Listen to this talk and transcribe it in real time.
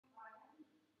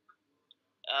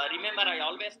Remember, I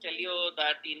always tell you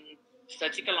that in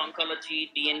surgical oncology,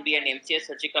 DNB and MCS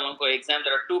surgical onco exam,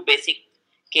 there are two basic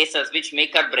cases which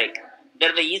make or break.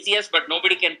 They're the easiest, but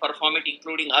nobody can perform it,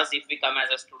 including us, if we come as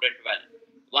a student well.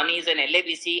 One is an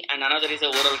LABC and another is a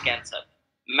oral cancer.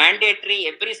 Mandatory,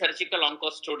 every surgical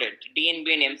onco student,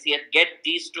 DNB and MCS, get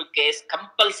these two cases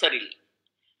compulsorily.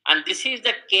 And this is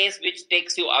the case which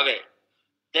takes you away.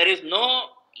 There is no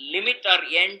limit or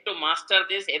end to master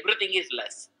this, everything is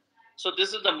less. So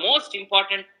this is the most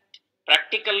important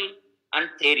practical and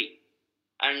theory.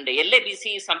 And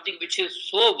LABC is something which is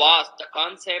so vast, the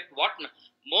concept, what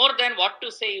more than what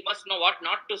to say, you must know what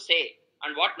not to say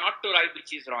and what not to write,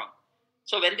 which is wrong.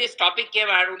 So when this topic came,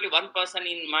 I had only one person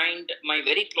in mind, my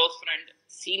very close friend,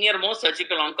 senior most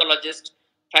surgical oncologist,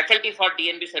 faculty for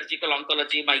DNB surgical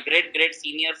oncology, my great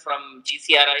senior from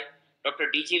GCRI,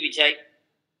 Dr. DG Vijay,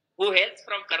 who hails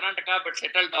from Karnataka but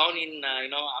settled down in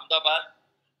Ahmedabad.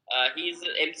 He is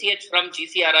MCH from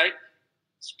GCRI.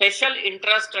 Special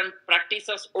interest and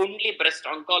practices only breast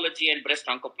oncology and breast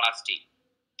oncoplasty.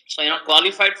 So,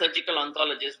 qualified surgical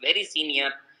oncologist, very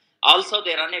senior. Also,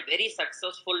 they run a very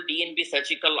successful DNB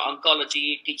surgical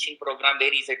oncology teaching program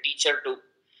where he's a teacher too.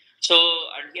 So,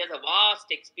 and he has a vast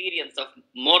experience of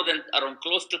more than around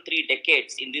close to 3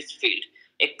 decades in this field.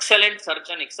 Excellent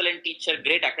surgeon, excellent teacher,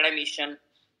 great academician.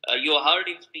 You heard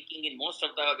him speaking in most of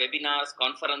the webinars,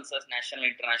 conferences, national,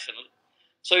 international.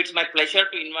 So it's my pleasure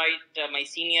to invite my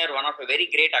senior, one of a very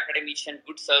great academician,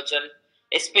 good surgeon,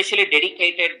 especially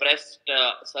dedicated breast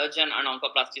surgeon and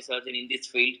oncoplasty surgeon in this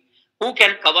field, who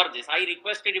can cover this. I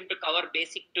requested him to cover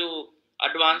basic to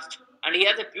advanced, and he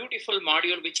has a beautiful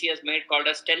module which he has made called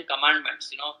as 10 Commandments.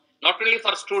 Not only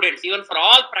for students, even for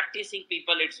all practicing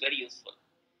people, it's very useful.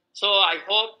 So I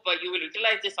hope you will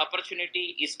utilize this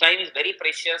opportunity. His time is very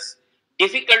precious.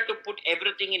 Difficult to put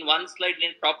everything in one slide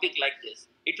in a topic like this.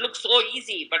 It looks so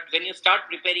easy, but when you start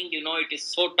preparing, it is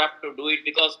so tough to do it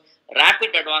because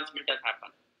rapid advancement has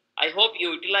happened. I hope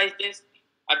you utilize this.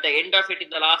 At the end of it, in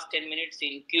the last 10 minutes,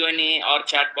 in Q&A or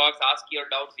chat box, ask your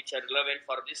doubts which are relevant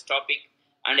for this topic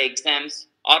and exams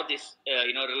or this,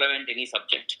 relevant any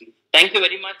subject. Thank you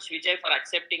very much, Vijay, for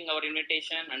accepting our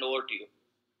invitation, and over to you.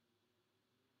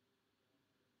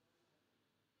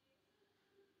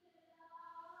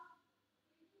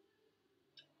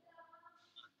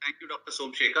 Thank you, Dr.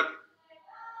 Somshekhar.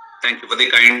 Thank you for the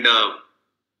kind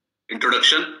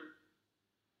introduction.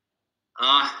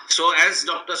 So as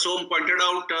Dr. Som pointed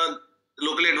out,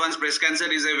 locally advanced breast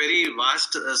cancer is a very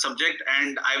vast subject,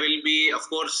 and I will be, of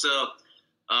course,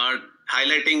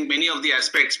 highlighting many of the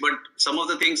aspects, but some of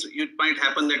the things it might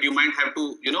happen that you might have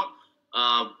to,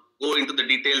 go into the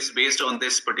details based on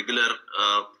this particular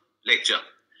lecture.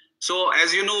 So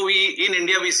as you know, in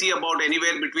India, we see about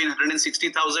anywhere between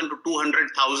 160,000 to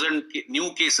 200,000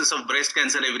 new cases of breast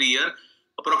cancer every year.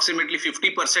 Approximately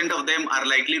 50% of them are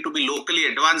likely to be locally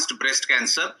advanced breast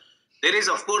cancer. There is,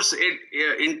 of course,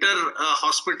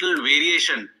 inter-hospital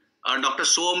variation. Dr.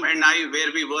 Som and I,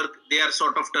 where we work, they are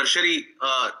sort of tertiary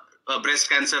breast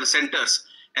cancer centers,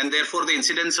 and therefore the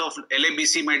incidence of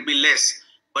LABC might be less.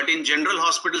 But in general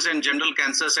hospitals and general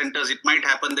cancer centers, it might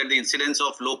happen that the incidence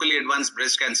of locally advanced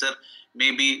breast cancer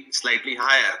may be slightly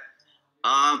higher.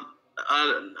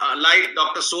 Like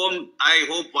Dr. Som, I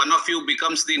hope one of you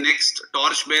becomes the next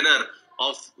torchbearer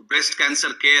of breast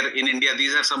cancer care in India.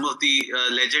 These are some of the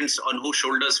legends on whose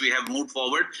shoulders we have moved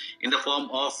forward in the form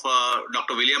of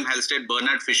Dr. William Halstead,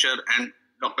 Bernard Fisher, and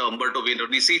Dr. Umberto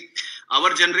Veronesi.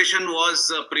 Our generation was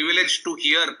privileged to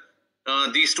hear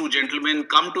these two gentlemen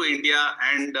come to India,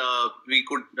 and we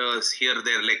could hear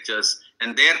their lectures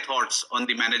and their thoughts on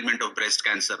the management of breast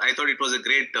cancer. I thought it was a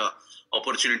great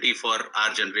opportunity for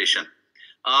our generation.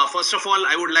 First of all,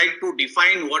 I would like to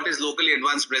define what is locally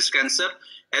advanced breast cancer.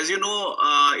 As you know,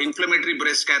 inflammatory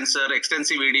breast cancer,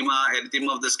 extensive edema,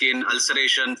 erythema of the skin,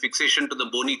 ulceration, fixation to the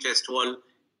bony chest wall,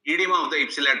 edema of the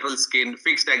ipsilateral skin,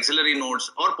 fixed axillary nodes,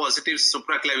 or positive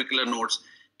supraclavicular nodes.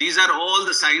 These are all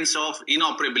the signs of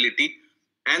inoperability,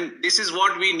 and this is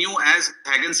what we knew as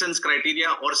Hagenson's criteria,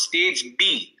 or stage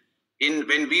D.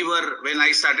 When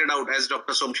I started out, as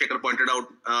Dr. Somshekhar pointed out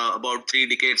about 3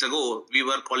 decades ago, we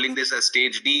were calling this as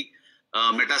stage D,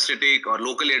 metastatic or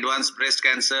locally advanced breast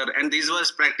cancer, and these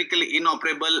was practically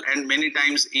inoperable and many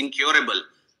times incurable.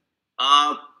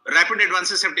 Rapid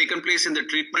advances have taken place in the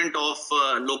treatment of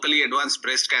locally advanced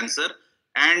breast cancer.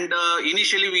 And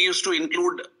initially, we used to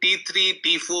include T3,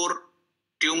 T4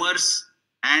 tumors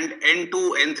and N2,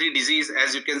 N3 disease,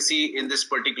 as you can see in this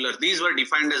particular. These were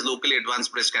defined as locally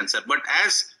advanced breast cancer. But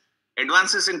as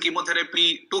advances in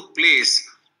chemotherapy took place,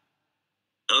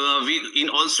 we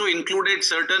also included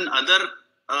certain other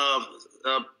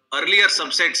earlier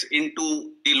subsets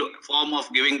into the form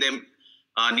of giving them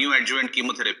neoadjuvant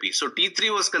chemotherapy. So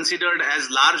T3 was considered as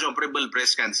large operable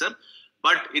breast cancer,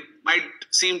 but it might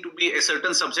seem to be a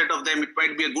certain subset of them. It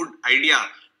might be a good idea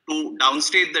to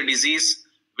downstage the disease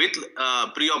with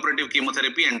preoperative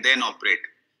chemotherapy and then operate.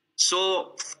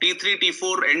 So T3,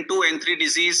 T4, N2, N3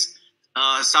 disease,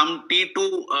 some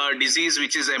T2 disease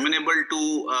which is amenable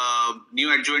to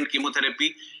neoadjuvant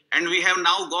chemotherapy, and we have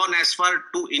now gone as far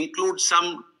to include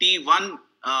some T1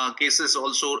 cases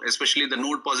also, especially the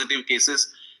node positive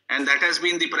cases, and that has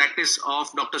been the practice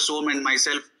of Dr. Som and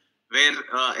myself, where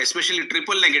especially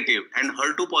triple negative and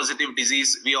HER2 positive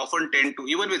disease, we often tend to,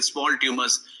 even with small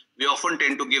tumors, we often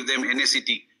tend to give them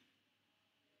NACT.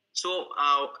 So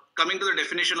coming to the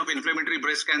definition of inflammatory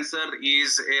breast cancer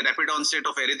is a rapid onset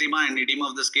of erythema and edema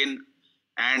of the skin,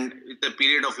 and with a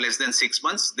period of less than 6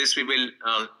 months. This we will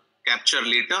capture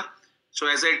later. So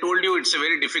as I told you, it's a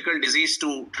very difficult disease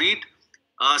to treat.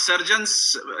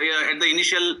 Surgeons at the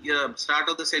initial start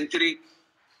of the century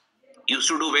used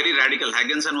to do very radical.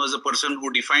 Hagginson was the person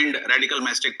who defined radical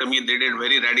mastectomy. They did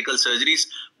very radical surgeries,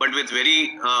 but with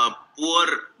very poor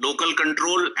local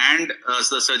control, and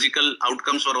the surgical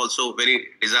outcomes were also very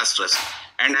disastrous.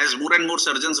 And as more and more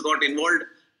surgeons got involved,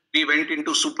 we went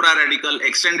into supra-radical,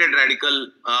 extended radical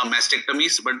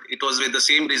mastectomies, but it was with the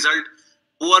same result: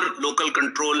 poor local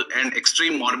control and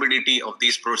extreme morbidity of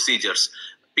these procedures.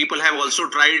 People have also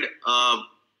tried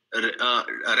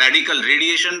radical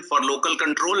radiation for local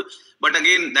control, but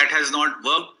again, that has not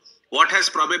worked. What has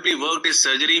probably worked is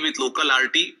surgery with local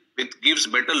RT, which gives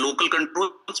better local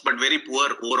controls, but very poor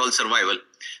overall survival.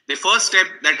 The first step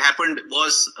that happened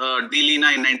was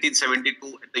DLINA in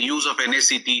 1972, the use of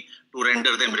NACT to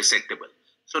render them resectable.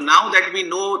 So now that we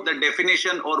know the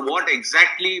definition or what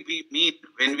exactly we mean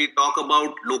when we talk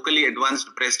about locally advanced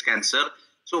breast cancer,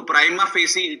 so prima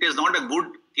facie, it is not a good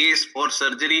case for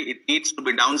surgery. It needs to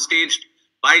be downstaged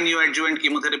by neoadjuvant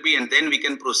chemotherapy, and then we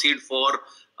can proceed for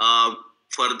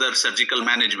further surgical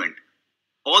management.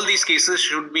 All these cases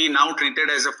should be now treated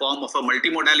as a form of a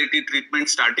multimodality treatment,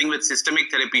 starting with systemic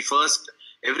therapy first.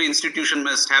 Every institution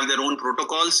must have their own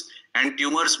protocols, and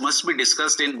tumors must be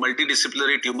discussed in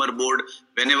multidisciplinary tumor board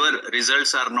whenever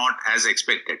results are not as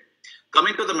expected.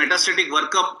 Coming to the metastatic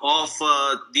workup of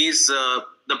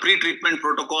the pre-treatment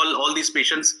protocol, all these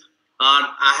patients,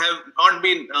 I have not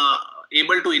been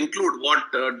able to include what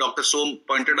Dr. Som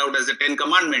pointed out as the 10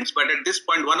 commandments, but at this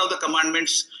point, one of the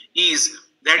commandments is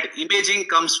that imaging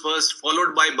comes first,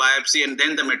 followed by biopsy, and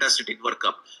then the metastatic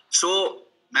workup. So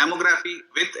mammography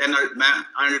with an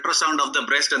ultrasound of the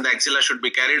breast and the axilla should be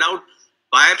carried out.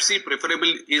 Biopsy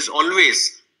preferable is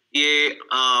always a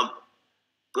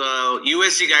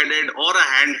USG guided or a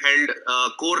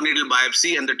handheld core needle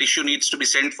biopsy, and the tissue needs to be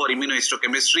sent for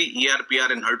immunohistochemistry, ER,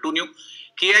 PR, and HER2/neu.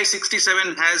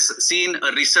 Ki67 has seen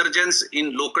a resurgence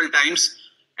in local times,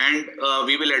 and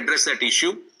we will address that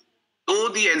issue. Though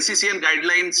the NCCN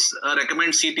guidelines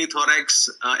recommend CT thorax,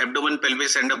 abdomen,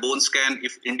 pelvis, and a bone scan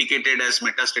if indicated as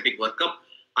metastatic workup,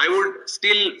 I would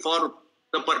still, for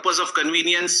the purpose of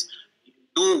convenience,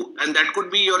 do, and that could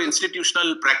be your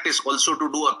institutional practice also,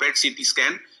 to do a PET CT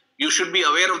scan. You should be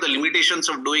aware of the limitations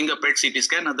of doing a PET CT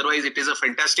scan. Otherwise, it is a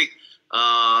fantastic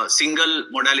single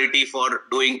modality for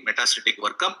doing metastatic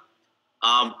workup.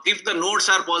 If the nodes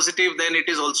are positive, then it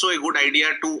is also a good idea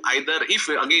to either, if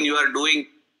again you are doing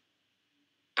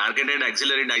targeted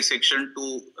axillary dissection,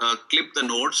 to clip the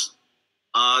nodes.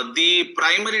 The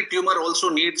primary tumor also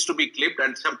needs to be clipped,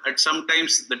 and at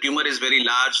sometimes the tumor is very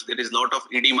large, there is a lot of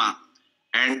edema,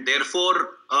 and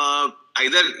therefore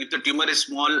either if the tumor is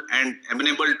small and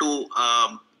amenable to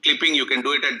clipping, you can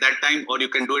do it at that time, or you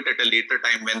can do it at a later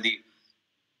time when the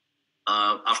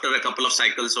after a couple of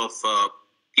cycles of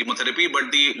chemotherapy.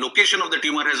 But the location of the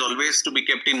tumor has always to be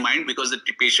kept in mind, because the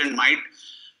patient might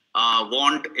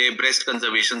want a breast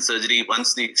conservation surgery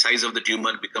once the size of the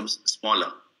tumor becomes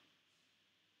smaller.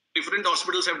 Different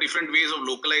hospitals have different ways of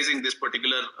localizing this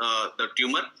particular the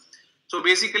tumor. So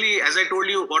basically, as I told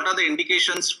you, what are the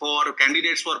indications for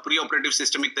candidates for preoperative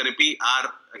systemic therapy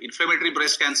are inflammatory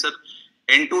breast cancer,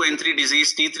 N2, N3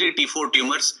 disease, T3, T4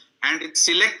 tumors, and in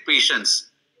select patients,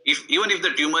 even if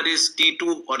the tumor is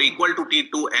T2 or equal to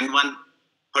T2, N1,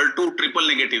 HER2 triple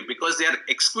negative, because they are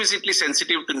exquisitely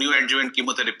sensitive to neoadjuvant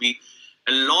chemotherapy.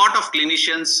 A lot of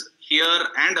clinicians here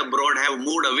and abroad have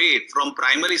moved away from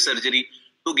primary surgery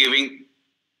to giving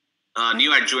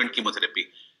neoadjuvant chemotherapy.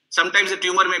 Sometimes the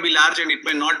tumor may be large and it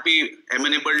may not be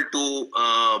amenable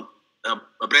to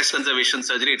breast conservation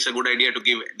surgery. It's a good idea to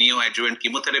give neoadjuvant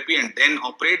chemotherapy and then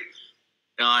operate.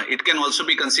 It can also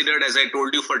be considered, as I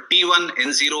told you, for T1,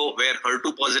 N0, where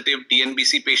HER2 positive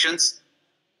TNBC patients.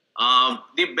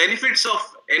 The benefits of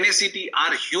NACT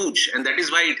are huge, and that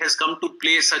is why it has come to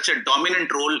play such a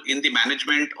dominant role in the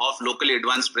management of locally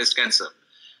advanced breast cancer.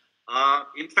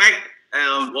 In fact,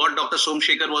 what Dr.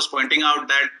 Somshekhar was pointing out,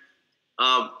 that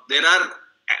there are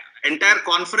entire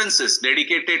conferences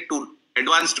dedicated to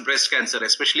advanced breast cancer,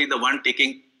 especially the one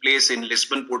taking place in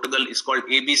Lisbon, Portugal, is called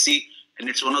ABC, and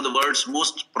it's one of the world's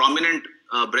most prominent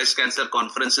breast cancer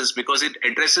conferences because it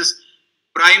addresses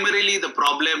primarily the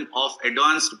problem of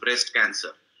advanced breast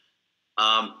cancer.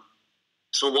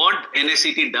 So what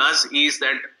NACT does is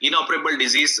that inoperable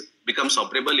disease becomes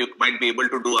operable. You might be able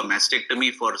to do a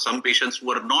mastectomy for some patients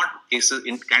who are not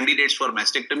candidates for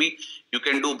mastectomy. You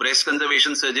can do breast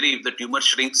conservation surgery if the tumor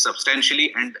shrinks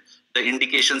substantially and the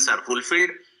indications are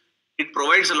fulfilled. It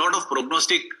provides a lot of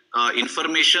prognostic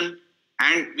information,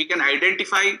 and we can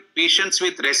identify patients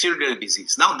with residual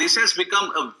disease. Now, this has become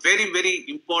a very, very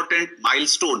important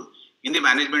milestone in the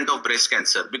management of breast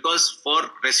cancer, because for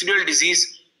residual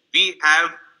disease, we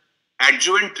have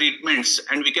adjuvant treatments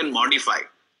and we can modify.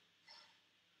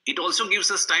 It also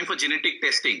gives us time for genetic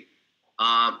testing.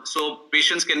 So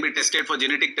patients can be tested for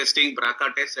genetic testing,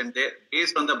 BRCA test, and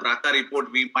based on the BRCA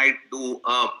report, we might do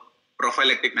a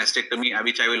prophylactic mastectomy,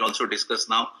 which I will also discuss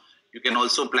now. You can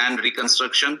also plan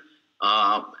reconstruction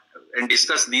and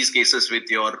discuss these cases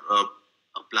with your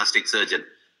plastic surgeon.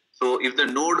 So if the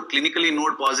clinically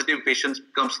node positive patient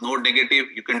becomes node negative,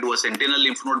 you can do a sentinel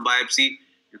lymph node biopsy.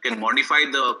 You can modify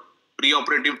the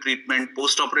preoperative treatment,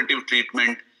 postoperative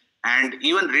treatment, and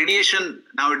even radiation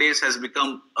nowadays has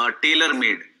become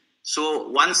tailor-made. So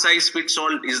one size fits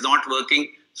all is not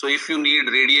working. So if you need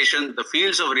radiation, the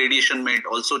fields of radiation might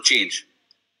also change.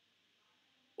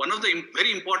 One of the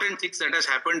very important things that has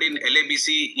happened in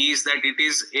LABC is that it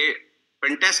is a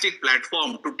fantastic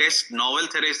platform to test novel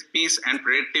therapies and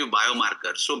predictive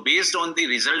biomarkers. So based on the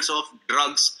results of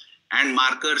drugs and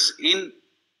markers in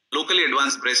locally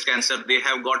advanced breast cancer, they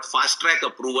have got fast track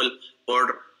approval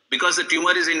because the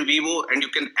tumor is in vivo and you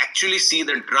can actually see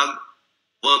the drug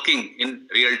working in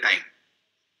real time.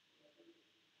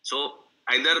 So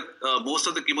either most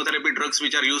of the chemotherapy drugs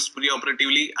which are used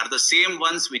preoperatively are the same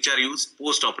ones which are used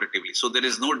postoperatively. So there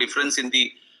is no difference in the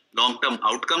long-term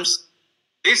outcomes.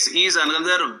 This is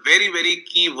another very, very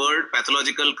key word,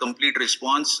 pathological complete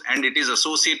response, and it is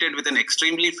associated with an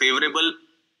extremely favorable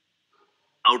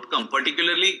outcome.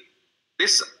 Particularly,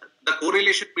 the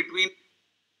correlation between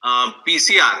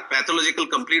PCR, pathological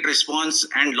complete response,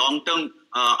 and long-term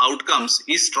outcomes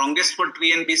is strongest for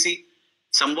TNBC,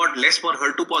 somewhat less for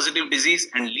HER2 positive disease,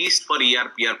 and least for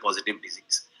ER/PR positive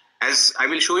disease. As I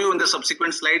will show you in the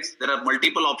subsequent slides, there are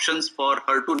multiple options for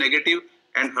HER2 negative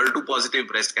and HER2 positive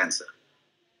breast cancer.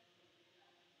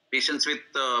 Patients with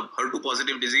HER2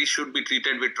 positive disease should be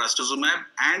treated with trastuzumab,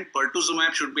 and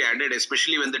pertuzumab should be added,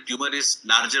 especially when the tumor is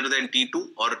larger than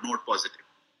T2 or node positive.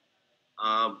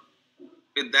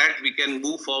 With that, we can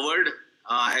move forward.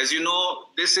 As you know,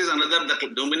 this is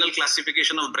the nominal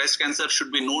classification of breast cancer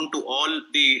should be known to all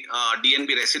the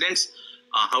DNB residents.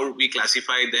 How we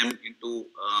classify them into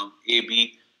A,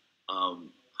 B,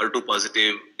 HER2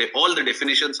 positive. All the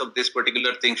definitions of this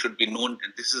particular thing should be known,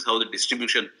 and this is how the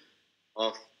distribution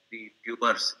of the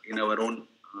tumors in our own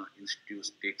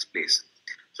institutes takes place.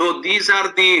 So these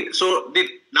are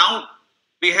now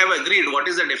we have agreed what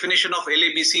is the definition of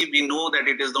LABC. We know that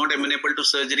it is not amenable to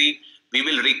surgery. We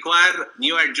will require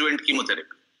neoadjuvant chemotherapy.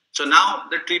 So now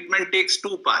the treatment takes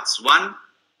two paths. One,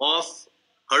 of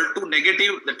HER2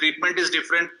 negative, the treatment is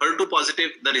different. HER2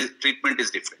 positive, the treatment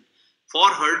is different. For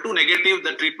HER2 negative,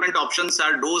 the treatment options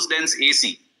are dose-dense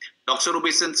AC,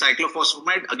 doxorubicin,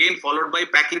 cyclophosphamide, again followed by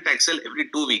paclitaxel every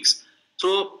 2 weeks.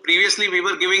 So previously we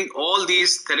were giving all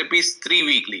these therapies 3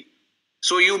 weekly.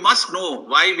 So you must know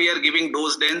why we are giving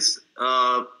dose-dense,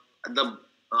 the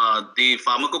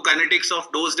pharmacokinetics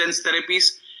of dose-dense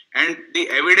therapies, and the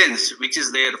evidence which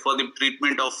is there for the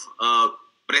treatment of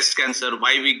breast cancer,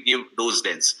 why we give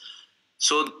dose-dense.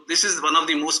 So this is one of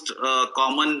the most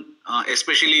common,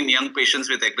 especially in young patients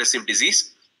with aggressive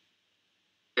disease.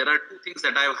 There are two things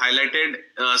that I have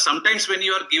highlighted. Sometimes when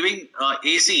you are giving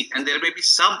AC and there may be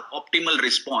suboptimal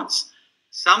response,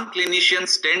 some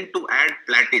clinicians tend to add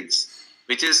platins,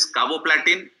 which is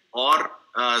carboplatin or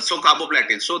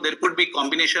carboplatin. So there could be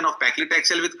combination of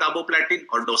paclitaxel with carboplatin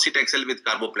or docetaxel with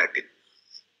carboplatin.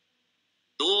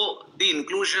 Though the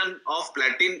inclusion of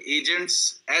platin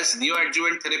agents as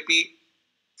neoadjuvant therapy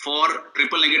for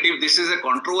triple negative, this is a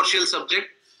controversial subject.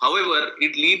 However,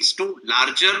 it leads to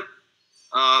larger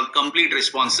complete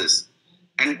responses.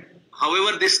 And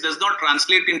however, this does not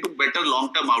translate into better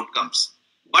long-term outcomes.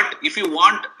 But if you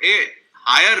want a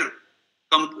higher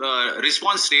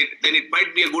response rate, then it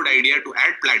might be a good idea to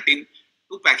add platin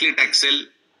to paclitaxel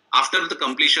after the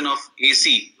completion of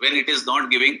AC when it is not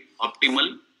giving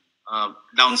optimal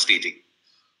downstaging.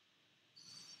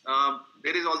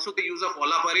 There is also the use of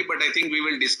olaparib, but I think we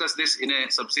will discuss this in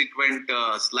a subsequent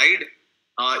slide.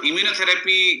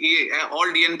 Immunotherapy, all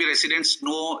DNB residents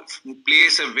know,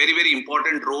 plays a very, very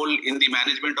important role in the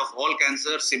management of all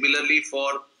cancers. Similarly,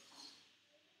 for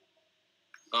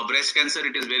breast cancer,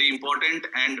 it is very important,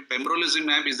 and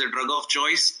pembrolizumab is the drug of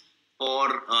choice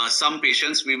for some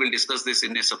patients. We will discuss this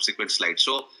in a subsequent slide.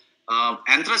 So,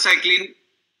 anthracycline,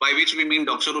 by which we mean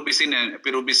doxorubicin and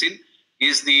epirubicin,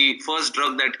 is the first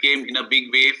drug that came in a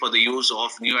big way for the use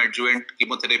of neoadjuvant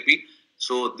chemotherapy.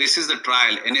 So this is the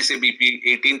trial, NSABP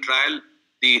 18 trial.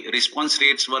 The response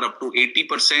rates were up to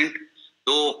 80%,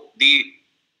 though the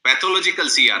pathological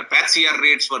CR, PathCR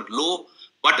rates were low,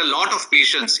 but a lot of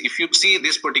patients, if you see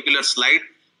this particular slide,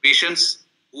 patients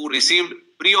who received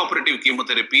preoperative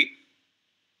chemotherapy,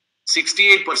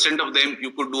 68% of them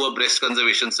you could do a breast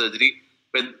conservation surgery.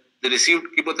 When they received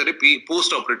chemotherapy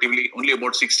post-operatively, only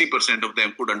about 60% of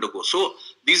them could undergo. So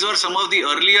these were some of the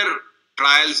earlier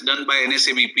trials done by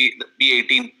NSABP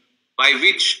B18, by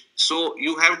which, so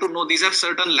you have to know, these are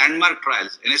certain landmark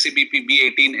trials, NSABP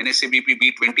B18, NSABP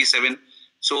B27,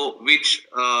 so which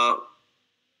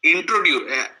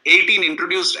 18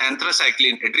 introduced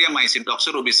anthracycline, adriamycin,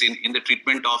 doxorubicin in the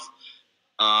treatment of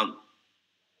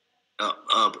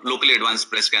locally advanced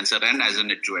breast cancer and as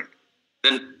an adjuvant.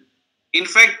 Then, in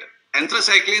fact,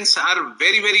 anthracyclines are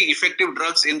very, very effective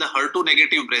drugs in the HER2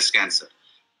 negative breast cancer.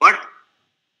 But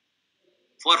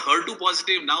for HER2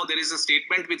 positive, now there is a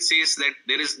statement which says that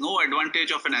there is no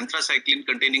advantage of an anthracycline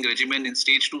containing regimen in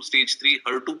stage 2, stage 3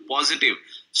 HER2 positive.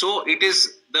 So it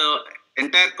is the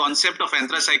entire concept of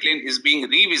anthracycline is being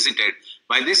revisited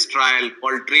by this trial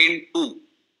called TRAIN-2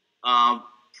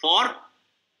 for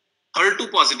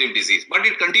HER2 positive disease. But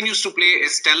it continues to play a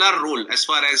stellar role as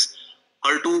far as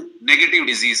HER2 negative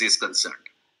disease is concerned.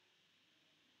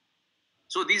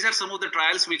 So these are some of the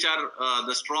trials which are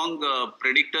the strong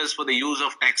predictors for the use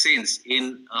of taxanes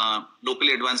in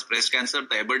locally advanced breast cancer.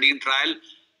 The Aberdeen trial,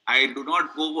 I do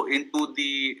not go into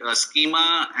the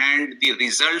schema and the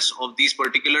results of these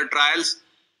particular trials.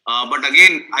 But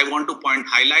again, I want to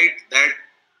highlight that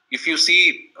if you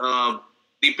see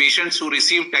the patients who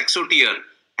received Taxotere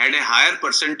had a higher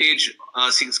percentage,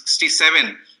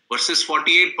 67 versus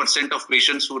 48% of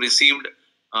patients who received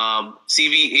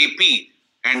CVAP.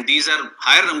 And these are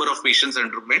higher number of patients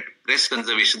underwent breast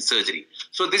conservation surgery.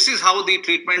 So this is how the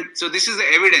treatment, so this is the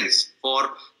evidence for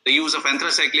the use of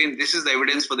anthracycline. This is the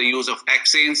evidence for the use of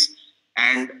taxanes.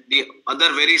 And the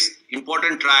other very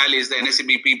important trial is the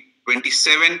NSABP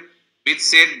 27, which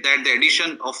said that the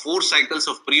addition of 4 cycles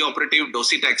of preoperative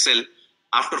docetaxel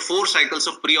after 4 cycles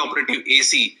of preoperative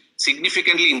AC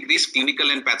significantly increased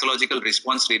clinical and pathological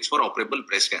response rates for operable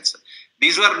breast cancer.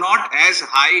 These were not as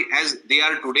high as they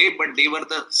are today, but they were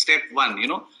the step 1. You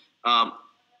know,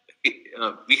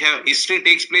 we have history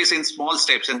takes place in small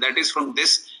steps, and that is from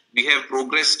this we have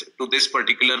progressed to this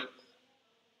particular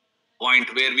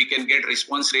point where we can get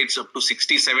response rates up to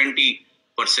 60-70%.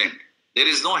 There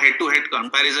is no head-to-head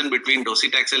comparison between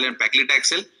docetaxel and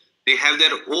paclitaxel. They have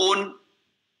their own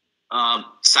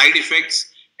side effects.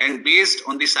 And based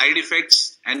on the side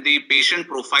effects and the patient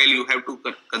profile, you have to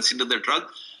consider the drug.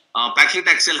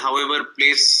 Paclitaxel, however,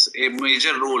 plays a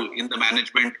major role in the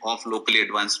management of locally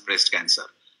advanced breast cancer.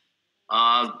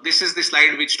 This is the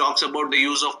slide which talks about the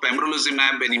use of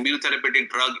pembrolizumab, an immunotherapeutic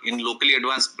drug in locally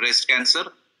advanced breast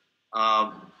cancer.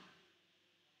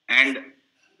 And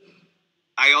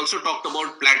I also talked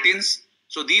about platins.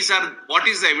 So these are, what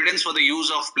is the evidence for the use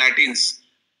of platins?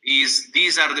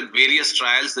 These are the various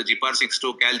trials, the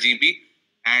GPAR-62, CAL-GB,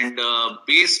 and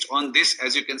based on this,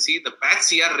 as you can see, the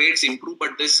PathCR rates improve,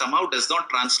 but this somehow does not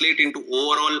translate into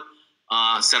overall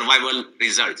survival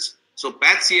results. So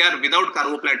PathCR without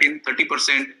carboplatin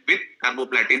 30%, with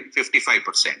carboplatin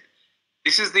 55%.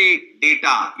 This is the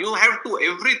data. You have to,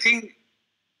 everything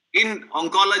in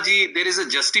oncology, there is a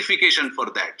justification for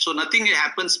that. So nothing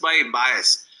happens by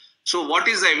bias. So what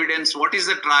is the evidence? What is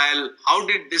the trial? How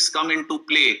did this come into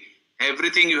play?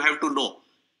 Everything you have to know.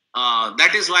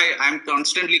 That is why I'm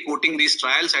constantly quoting these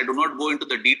trials. I do not go into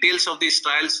the details of these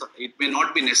trials. It may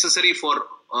not be necessary for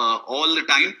all the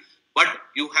time, but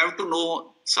you have to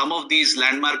know some of these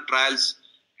landmark trials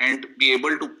and be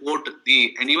able to quote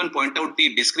and even point out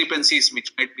the discrepancies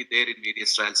which might be there in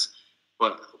various trials.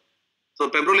 So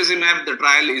pembrolizumab, the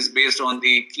trial is based on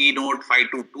the Keynote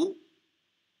 522.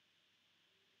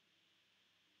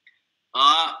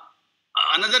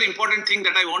 Another important thing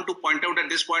that I want to point out at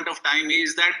this point of time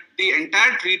is that the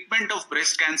entire treatment of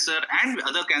breast cancer and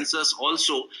other cancers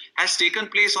also has taken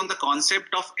place on the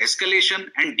concept of escalation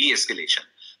and de-escalation.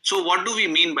 So what do we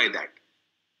mean by that?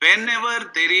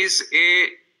 Whenever there is a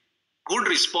good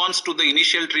response to the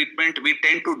initial treatment, we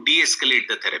tend to de-escalate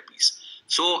the therapies.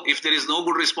 So if there is no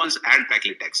good response, add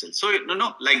paclitaxel. So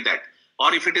like that.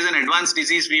 Or if it is an advanced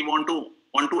disease, we want to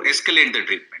escalate the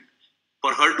treatment.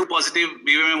 For HER2 positive,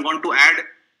 we may want to add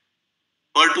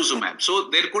pertuzumab. So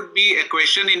there could be a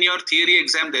question in your theory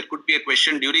exam, there could be a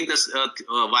question during this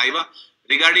Viva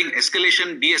regarding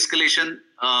escalation, de-escalation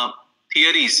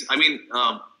theories,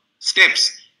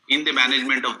 steps in the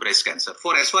management of breast cancer.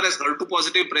 For as far as HER2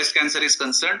 positive breast cancer is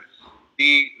concerned,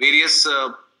 the various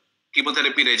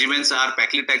chemotherapy regimens are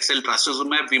paclitaxel,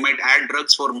 trastuzumab. We might add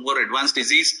drugs for more advanced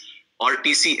disease, or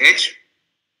TCH,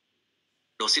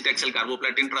 docetaxel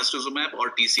carboplatin trastuzumab,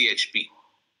 or TCHP.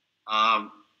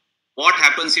 What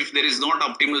happens if there is not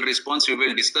optimal response? We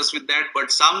will discuss with that.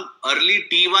 But some early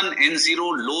T1N0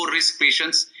 low risk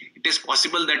patients, it is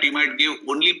possible that you might give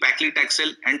only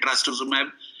paclitaxel and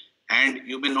trastuzumab, and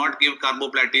you may not give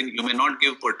carboplatin, you may not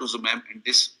give pertuzumab. And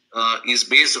this is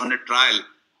based on a trial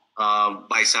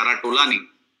by Sarah Tolani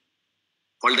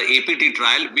called the APT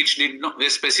trial, which did not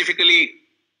specifically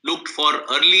looked for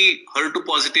early HER2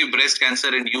 positive breast cancer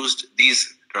and used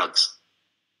these drugs.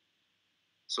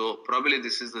 So probably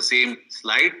this is the same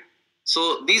slide.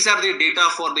 So these are the data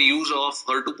for the use of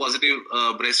HER2 positive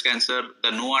breast cancer, the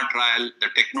NOAA trial, the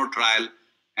TECHNO trial,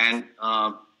 and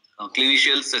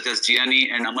clinicians such as Gianni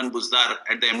and Aman Buzdar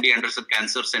at the MD Anderson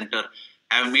Cancer Center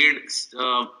have made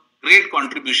great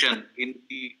contribution in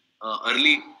the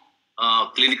early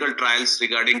clinical trials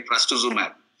regarding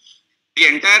trastuzumab. The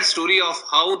entire story of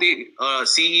how the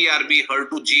CERB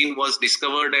HER2 gene was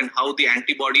discovered and how the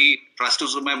antibody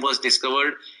trastuzumab was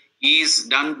discovered is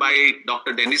done by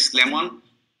Dr. Dennis Lemon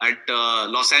at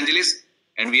Los Angeles,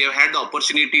 and we have had the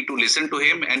opportunity to listen to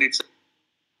him, and it's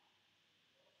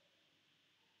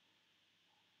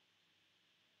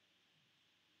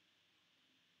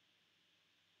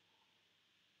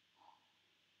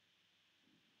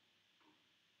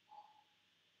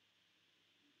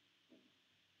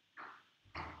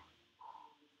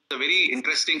a very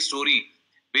interesting story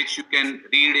which you can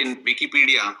read in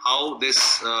Wikipedia, how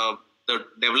this the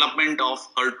development of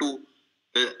HER2,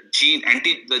 the gene and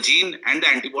the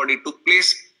antibody took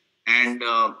place, and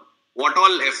what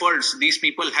all efforts these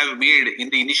people have made in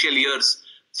the initial years,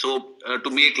 so to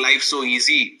make life so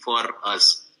easy for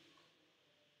us.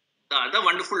 The other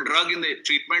wonderful drug in the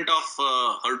treatment of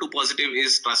HER2 positive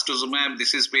is trastuzumab.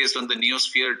 This is based on the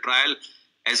Neosphere trial.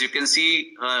 As you can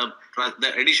see,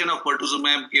 the addition of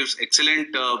pertuzumab gives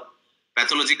excellent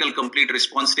pathological complete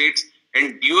response rates,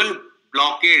 and dual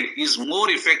blockade is more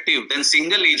effective than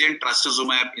single agent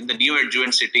trastuzumab in the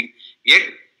neoadjuvant setting, yet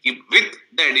with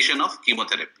the addition of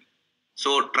chemotherapy.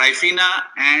 So Trifina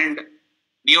and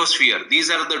Neosphere, these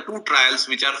are the two trials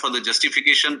which are for the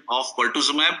justification of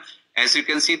pertuzumab. As you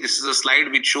can see, this is a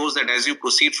slide which shows that as you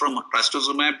proceed from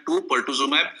trastuzumab to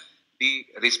pertuzumab, the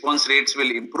response rates will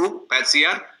improve,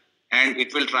 PAT-CR, and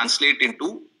it will translate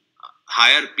into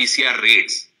higher PCR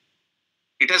rates.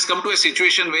 It has come to a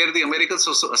situation where the American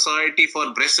Society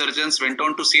for Breast Surgeons went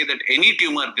on to say that any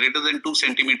tumor greater than 2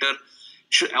 centimeter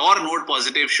or node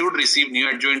positive should receive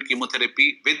neoadjuvant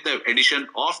chemotherapy with the addition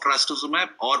of trastuzumab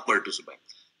or pertuzumab.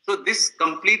 So this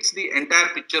completes the entire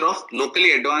picture of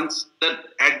locally advanced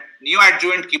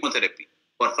neoadjuvant chemotherapy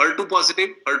for HER2 positive,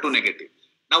 HER2 negative.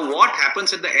 Now what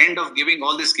happens at the end of giving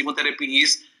all this chemotherapy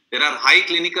is there are high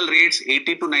clinical rates,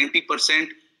 80 to 90%.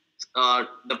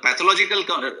 The pathological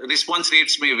response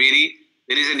rates may vary.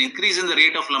 There is an increase in the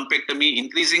rate of lumpectomy,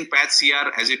 increasing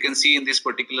PAT-CR, as you can see in this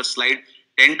particular slide,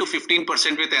 10 to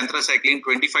 15% with anthracycline,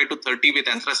 25 to 30 with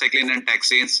anthracycline and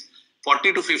taxanes,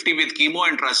 40 to 50 with chemo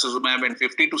and trastuzumab, and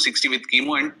 50 to 60 with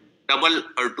chemo and double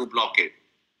HER2 blockade.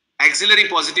 Axillary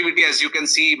positivity, as you can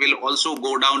see, will also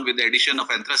go down with the addition of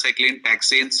anthracycline,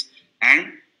 taxanes,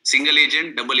 and single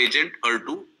agent, double agent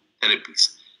HER2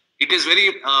 therapies. It is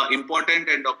very important,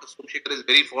 and Dr. Somshekhar is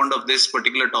very fond of this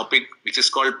particular topic, which is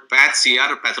called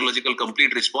PAT-CR, pathological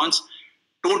complete response.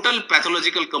 Total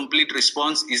pathological complete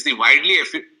response is the widely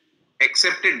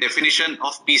accepted definition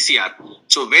of PCR.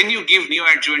 So when you give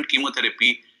neoadjuvant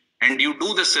chemotherapy and you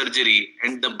do the surgery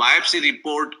and the biopsy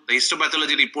report, the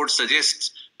histopathology report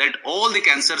suggests that all the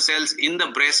cancer cells in the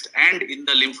breast and in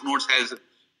the lymph nodes has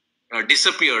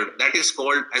disappeared, that is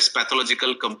called as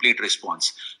pathological complete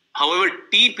response. However,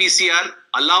 T-PCR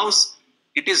allows,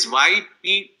 it is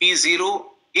YPP0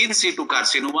 in situ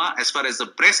carcinoma as far as the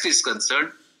breast is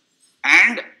concerned,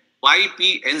 and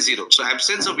YPN0. So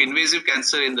absence of invasive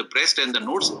cancer in the breast and the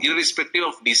nodes, irrespective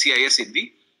of DCIS in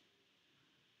the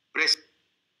breast.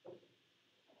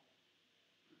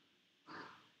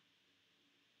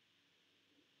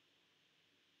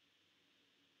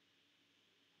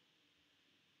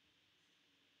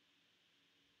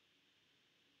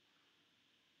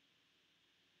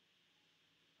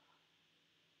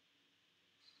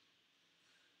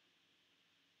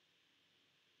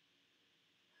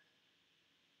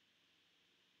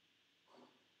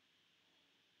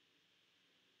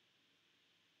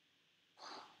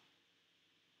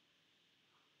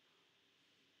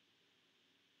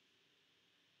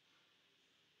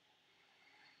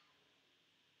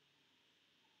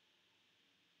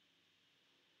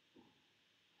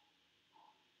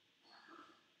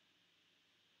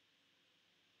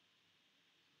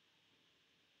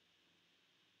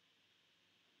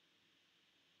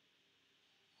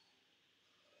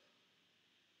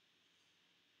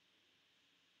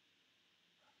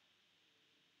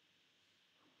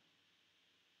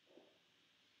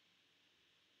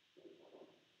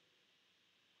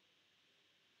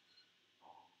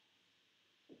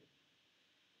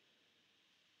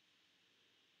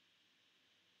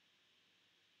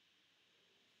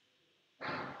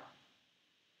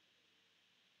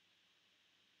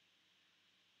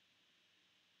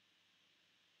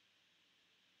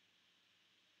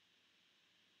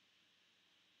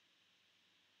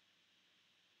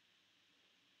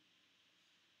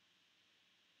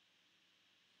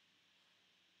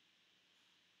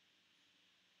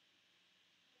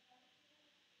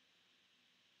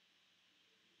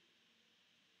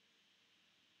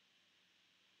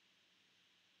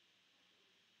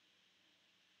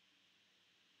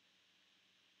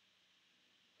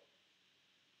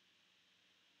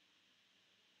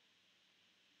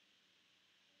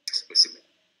 Specimen.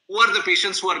 Who are the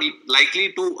patients who are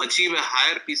likely to achieve a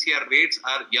higher PCR rates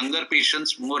are younger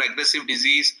patients, more aggressive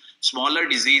disease, smaller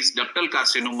disease, ductal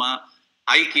carcinoma,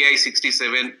 high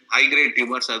Ki67, high grade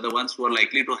tumors are the ones who are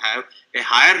likely to have a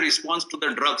higher response to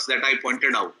the drugs that I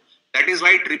pointed out. That is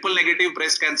why triple negative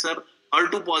breast cancer,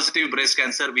 HER2 positive breast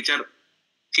cancer, which are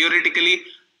theoretically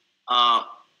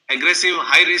aggressive,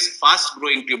 high risk, fast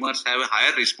growing tumors have a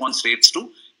higher response rates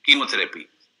to chemotherapy.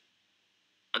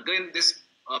 Again, this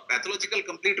pathological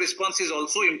complete response is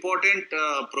also important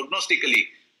prognostically,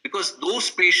 because those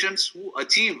patients who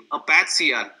achieve a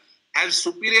PAT-CR have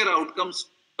superior outcomes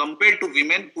compared to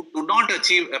women who do not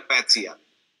achieve a PAT-CR.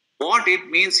 What it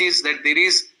means is that there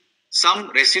is some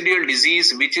residual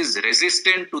disease which is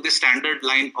resistant to the standard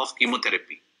line of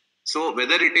chemotherapy. So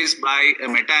whether it is by a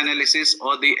meta-analysis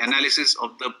or the analysis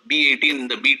of the B18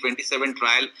 and the B27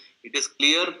 trial, it is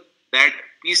clear that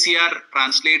PCR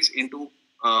translates into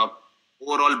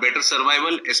overall better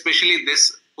survival. Especially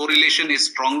this correlation is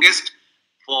strongest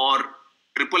for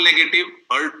triple negative,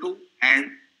 HER2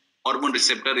 and hormone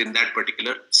receptor in that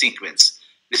particular sequence.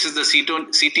 This is the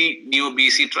CT Neo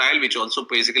BC trial, which also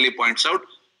basically points out,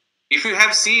 if you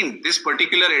have seen this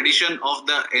particular edition of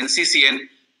the NCCN,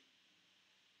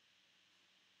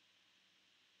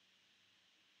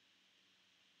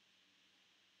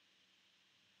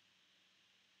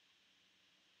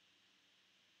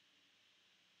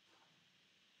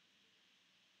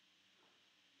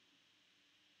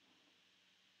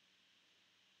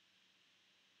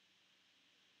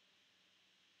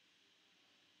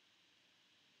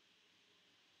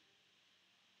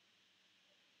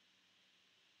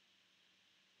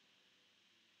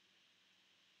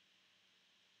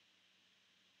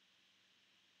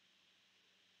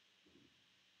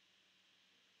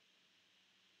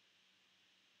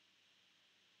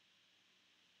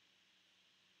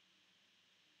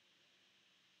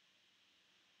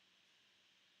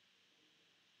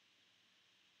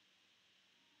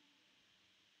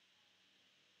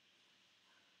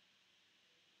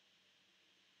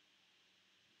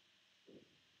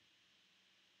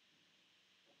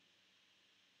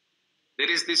 there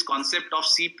is this concept of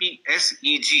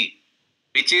CPSEG,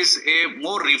 which is a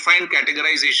more refined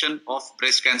categorization of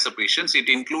breast cancer patients. It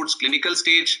includes clinical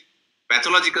stage,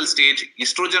 pathological stage,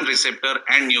 estrogen receptor,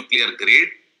 and nuclear grade.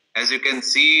 As you can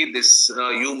see, this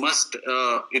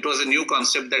it was a new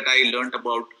concept that I learned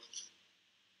about.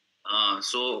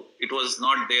 So it was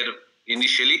not there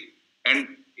initially. And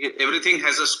everything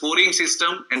has a scoring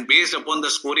system, and based upon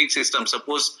the scoring system,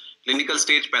 suppose clinical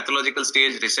stage, pathological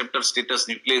stage, receptor status,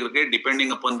 nuclear grade,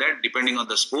 depending upon that, depending on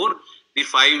the score, the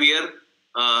 5-year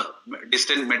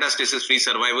distant metastasis free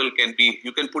survival can be,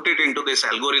 you can put it into this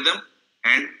algorithm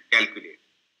and calculate.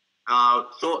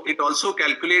 So it also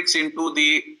calculates into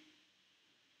the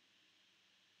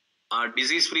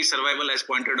disease-free survival as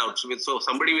pointed out. So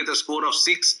somebody with a score of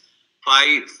 6,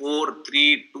 5, 4,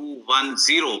 3, 2, 1,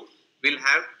 0 will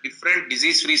have different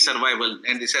disease-free survival,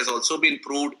 and this has also been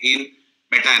proved in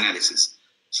meta-analysis.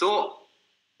 So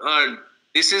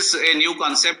this is a new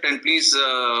concept, and please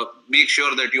make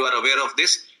sure that you are aware of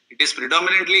this. It is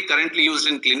predominantly currently used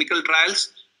in clinical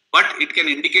trials, but it can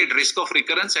indicate risk of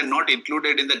recurrence and not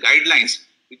included in the guidelines,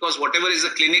 because whatever is the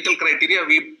clinical criteria,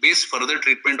 we base further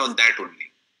treatment on that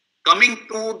only. Coming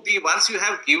to the, once you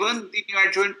have given the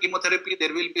neoadjuvant chemotherapy,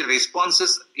 there will be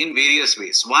responses in various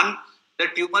ways. One, the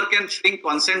tumor can shrink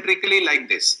concentrically like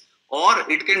this, or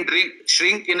it can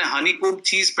shrink in a honeycomb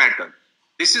cheese pattern.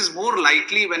 This is more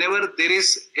likely whenever there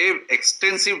is a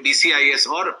extensive DCIS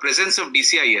or presence of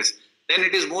DCIS, then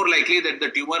it is more likely that the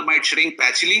tumor might shrink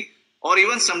patchily, or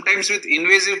even sometimes with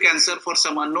invasive cancer, for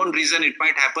some unknown reason, it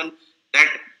might happen that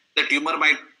the tumor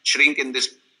might shrink in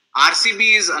this.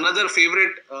 RCB is another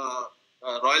favorite,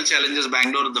 Royal Challengers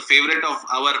Bangalore, the favorite of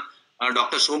our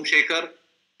Dr. Somshekhar.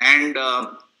 And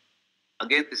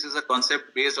again, this is a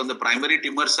concept based on the primary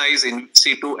tumor size in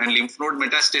situ and lymph node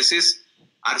metastasis.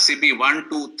 RCB 1,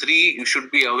 2, 3, you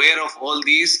should be aware of all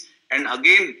these. And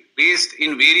again, based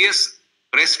in various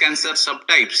breast cancer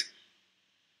subtypes.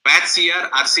 PATH-CR,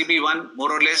 RCB1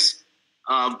 more or less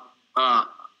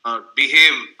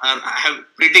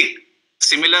predict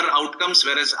similar outcomes,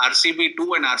 whereas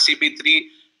RCB2 and RCB3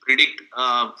 predict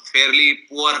fairly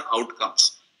poor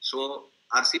outcomes. So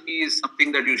RCB is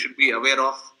something that you should be aware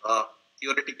of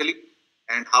theoretically,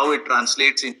 and how it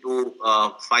translates into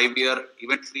 5-year,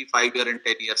 event-free 5-year and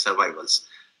 10-year survivals.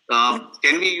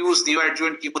 Can we use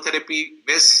neoadjuvant chemotherapy?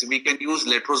 Yes, we can use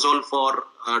letrozole for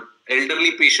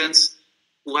elderly patients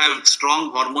who have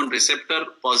strong hormone receptor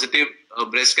positive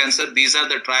breast cancer. These are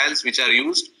the trials which are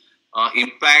used.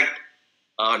 IMPACT,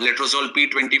 letrozole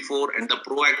P24 and the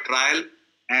PROACT trial.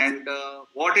 And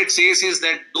what it says is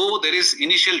that though there is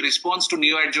initial response to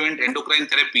neoadjuvant endocrine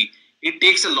therapy, it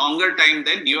takes a longer time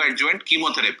than neoadjuvant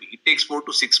chemotherapy. It takes 4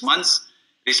 to 6 months.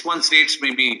 Response rates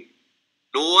may be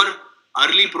lower.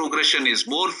 Early progression is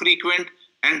more frequent,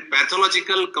 and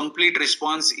pathological complete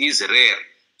response is rare.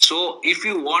 So if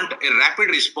you want a rapid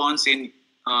response in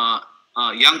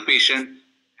young patient,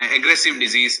 aggressive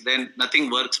disease, then nothing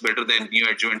works better than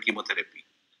neoadjuvant chemotherapy.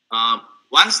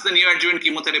 Once the neoadjuvant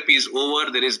chemotherapy is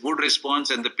over, there is good response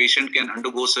and the patient can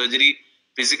undergo surgery.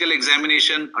 Physical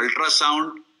examination,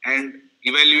 ultrasound and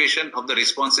evaluation of the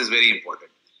response is very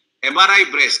important. MRI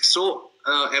breast. So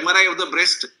MRI of the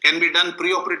breast can be done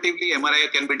preoperatively,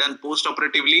 MRI can be done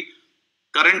postoperatively.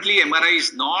 Currently, MRI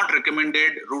is not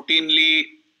recommended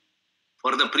routinely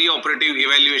for the preoperative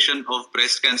evaluation of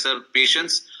breast cancer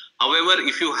patients. However,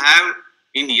 if you have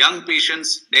in young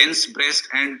patients dense breast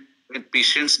and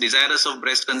patients desirous of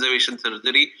breast conservation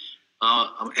surgery,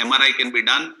 MRI can be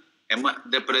done.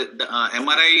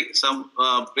 MRI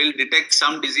will detect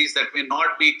some disease that may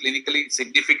not be clinically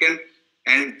significant,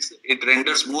 and it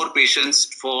renders more patients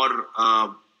for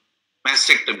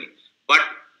mastectomy. But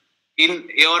in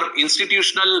your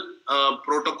institutional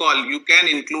protocol, you can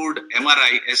include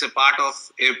MRI as a part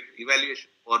of evaluation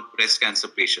for breast cancer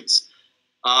patients.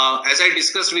 As I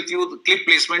discussed with you, the clip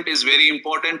placement is very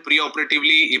important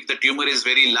preoperatively. If the tumor is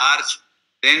very large,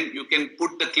 then you can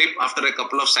put the clip after a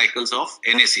couple of cycles of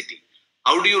NACT.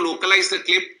 How do you localize the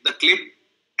clip? The clip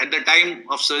at the time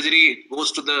of surgery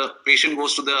goes to the patient,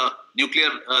 goes to the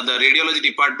the radiology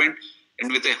department,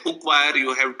 and with a hook wire,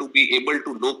 you have to be able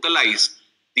to localize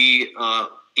the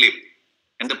clip.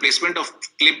 And the placement of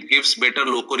clip gives better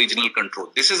loco-regional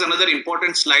control. This is another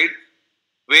important slide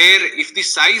where if the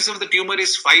size of the tumor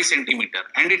is 5 centimeter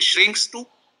and it shrinks to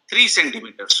 3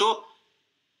 centimeters. So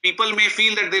people may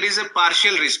feel that there is a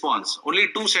partial response. Only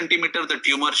 2 centimeter the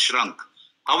tumor shrunk.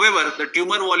 However, the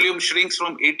tumor volume shrinks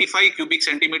from 85 cubic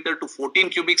centimeter to 14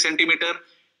 cubic centimeter,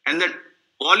 and the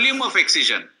volume of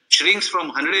excision shrinks from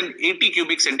 180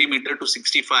 cubic centimeter to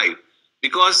 65,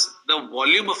 because the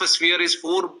volume of a sphere is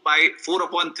 4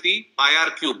 upon 3 pi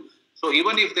r cube. So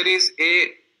even if there is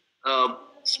a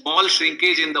small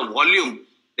shrinkage in the volume,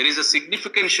 there is a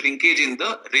significant shrinkage in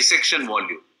the resection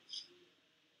volume.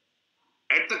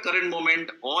 At the current moment,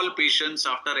 all patients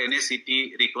after NACT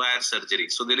require surgery.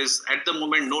 So there is at the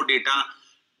moment no data,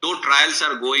 though trials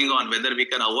are going on, whether we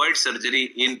can avoid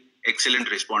surgery in excellent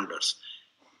responders.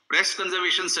 Breast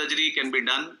conservation surgery can be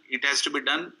done. It has to be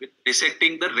done with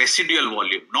resecting the residual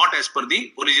volume, not as per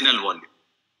the original volume.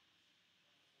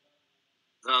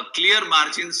 Clear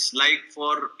margins like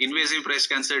for invasive breast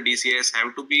cancer DCS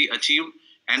have to be achieved,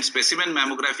 and specimen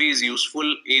mammography is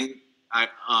useful in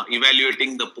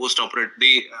evaluating the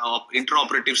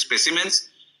intraoperative specimens.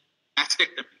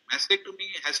 Mastectomy. Mastectomy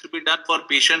has to be done for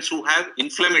patients who have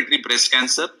inflammatory breast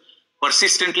cancer,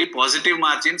 persistently positive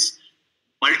margins,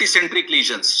 multicentric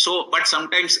lesions. So, but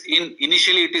sometimes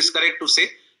initially it is correct to say,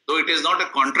 though it is not a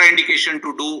contraindication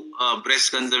to do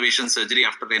breast conservation surgery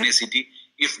after NACT,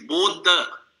 if both the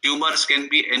tumors can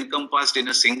be encompassed in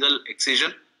a single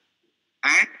excision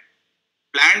and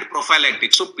planned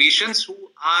prophylactic. So patients who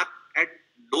are at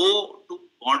low to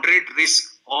moderate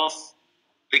risk of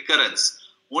recurrence,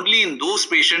 only in those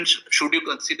patients should you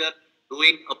consider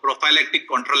doing a prophylactic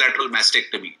contralateral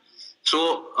mastectomy.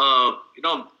 So,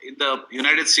 in the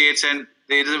United States, and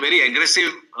there is a very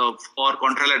aggressive for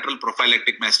contralateral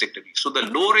prophylactic mastectomy. So the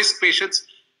low risk patients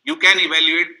you can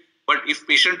evaluate, but if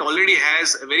patient already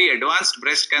has a very advanced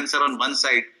breast cancer on one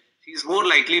side, he is more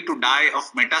likely to die of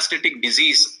metastatic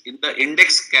disease in the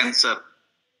index cancer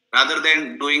rather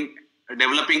than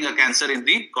developing a cancer in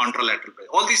the contralateral.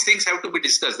 All these things have to be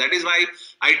discussed. That is why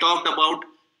I talked about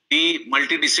the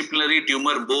multidisciplinary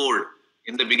tumor board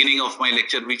in the beginning of my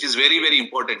lecture, which is very, very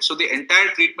important. So the entire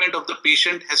treatment of the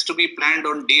patient has to be planned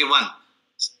on day one.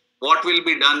 What will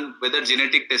be done, whether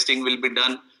genetic testing will be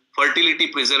done, fertility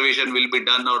preservation will be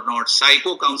done or not,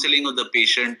 psycho counseling of the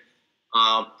patient,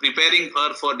 preparing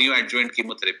her for neoadjuvant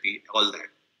chemotherapy, all that.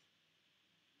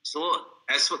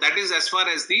 So that is as far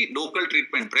as the local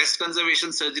treatment. Breast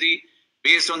conservation surgery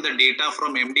based on the data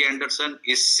from MD Anderson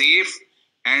is safe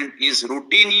and is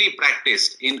routinely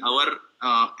practiced in our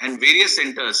and various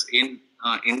centers in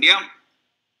India.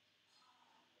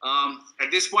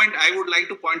 At this point, I would like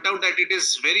to point out that it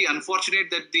is very unfortunate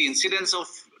that the incidence of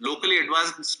locally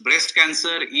advanced breast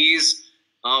cancer is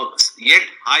yet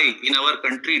high in our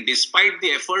country, despite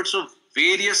the efforts of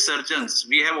various surgeons.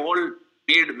 We have all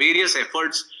made various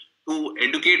efforts to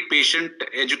educate patient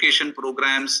education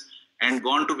programs and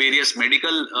gone to various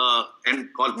medical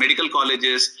medical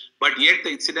colleges, but yet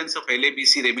the incidence of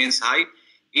LABC remains high.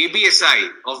 ABSI,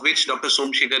 of which Dr.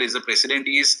 Somshekhar is the president,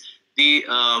 is the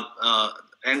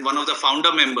and one of the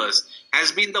founder members,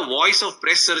 has been the voice of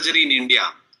breast surgery in India,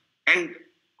 and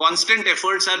constant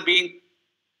efforts are being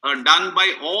done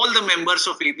by all the members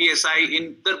of ABSI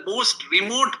in the most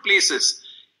remote places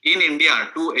in India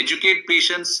to educate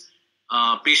patients.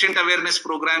 Patient awareness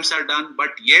programs are done,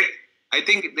 but yet I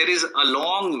think there is a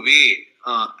long way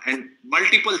and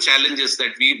multiple challenges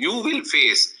that you will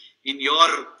face in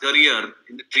your career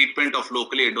in the treatment of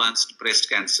locally advanced breast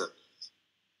cancer.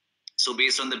 So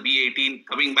based on the B18,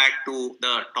 coming back to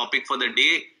the topic for the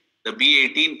day, the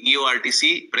B18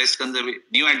 EORTC, breast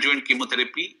neoadjuvant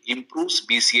chemotherapy improves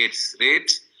BCS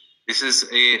rates. This is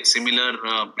a similar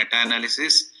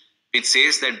meta-analysis which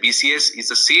says that BCS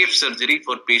is a safe surgery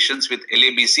for patients with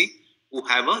LABC who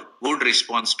have a good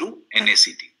response to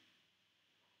NACT.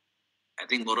 I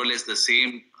think more or less the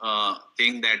same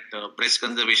thing, that breast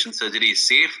conservation surgery is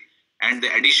safe, and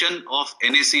the addition of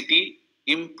NACT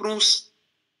improves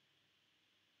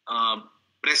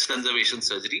breast conservation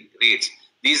surgery rates.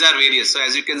 These are various. So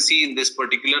as you can see in this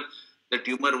particular, the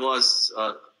tumor was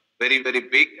very, very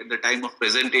big at the time of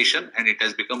presentation, and it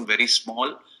has become very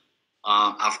small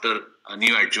after a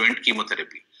neoadjuvant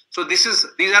chemotherapy. So these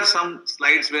are some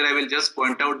slides where I will just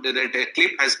point out that a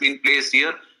clip has been placed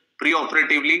here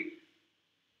preoperatively.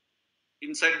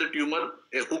 Inside the tumor,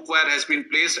 a hook wire has been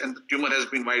placed and the tumor has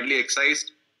been widely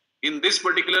excised. In this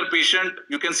particular patient,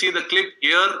 you can see the clip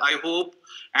here, I hope,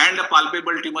 and a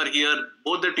palpable tumor here.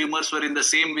 Both the tumors were in the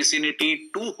same vicinity.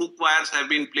 2 hook wires have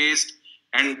been placed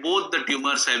and both the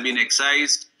tumors have been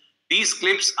excised. These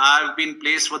clips have been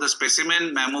placed for the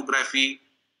specimen mammography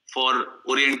for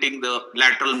orienting the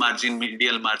lateral margin,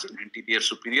 medial margin, anterior,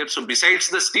 superior. So besides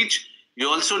the stitch, you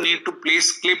also need to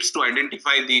place clips to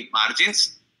identify the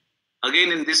margins.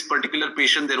 Again, in this particular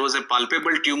patient, there was a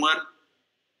palpable tumor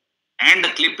and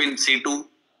a clip in situ,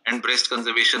 and breast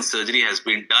conservation surgery has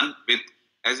been done with.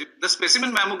 The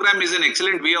specimen mammogram is an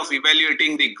excellent way of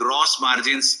evaluating the gross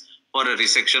margins for a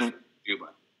resection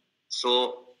tumor.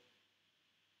 So,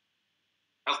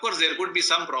 of course, there could be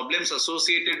some problems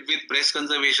associated with breast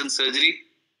conservation surgery.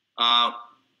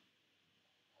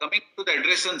 Coming to the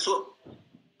address, so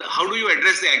how do you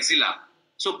address the axilla?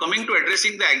 So coming to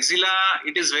addressing the axilla,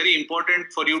 it is very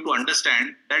important for you to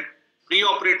understand that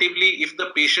preoperatively, if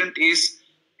the patient is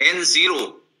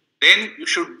N0, then you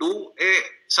should do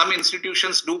some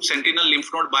institutions do sentinel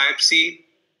lymph node biopsy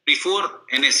before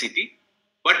NACT,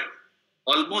 but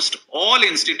almost all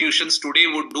institutions today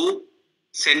would do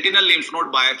sentinel lymph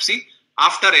node biopsy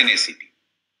after NACT.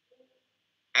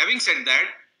 Having said that,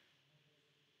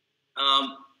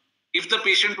 if the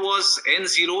patient was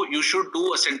N0, you should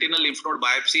do a sentinel lymph node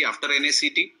biopsy after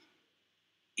NACT.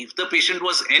 If the patient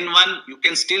was N1, you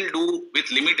can still do,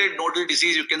 with limited nodal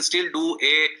disease, you can still do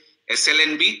a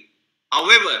SLNB.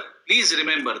 However, please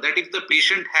remember that if the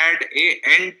patient had a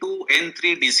N2,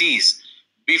 N3 disease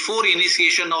before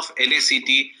initiation of NACT,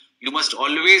 you must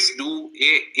always do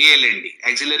a ALND,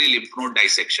 axillary lymph node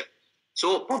dissection.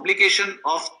 So, publication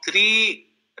of 3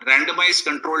 randomized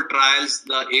controlled trials,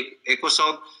 the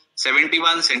ECOSOG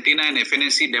 71, Sentina and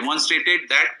FNAC, demonstrated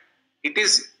that it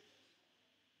is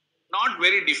not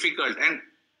very difficult and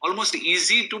almost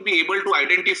easy to be able to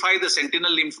identify the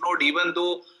sentinel lymph node, even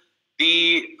though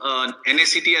the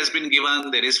NACT has been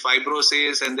given, there is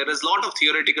fibrosis, and there is a lot of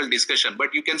theoretical discussion,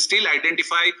 but you can still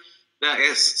identify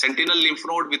the sentinel lymph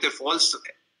node with a false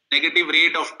negative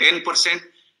rate of 10%,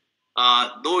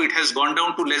 though it has gone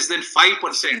down to less than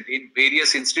 5% in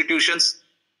various institutions.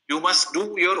 You must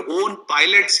do your own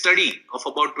pilot study of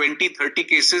about 20-30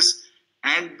 cases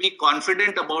and be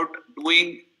confident about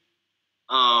doing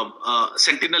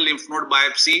sentinel lymph node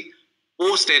biopsy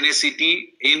post NACT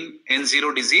in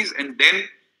N0 disease, and then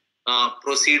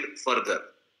proceed further.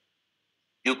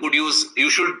 You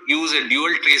should use a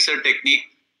dual tracer technique.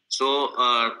 So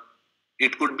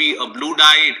it could be a blue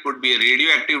dye, it could be a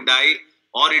radioactive dye,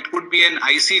 or it could be an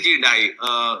ICG dye,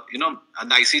 an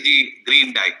ICG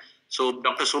green dye. So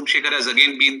Dr. Somshekhar has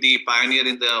again been the pioneer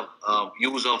in the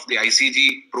use of the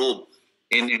ICG probe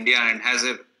in India and has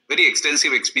a very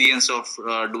extensive experience of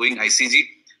doing ICG.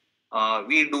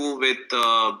 We do with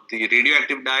the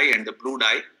radioactive dye and the blue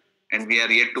dye, and we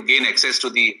are yet to gain access to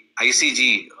the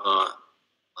ICG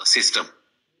system.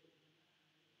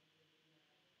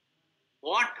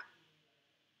 What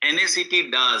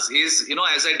NACT does is,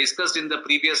 as I discussed in the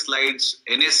previous slides,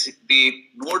 the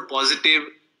node positive,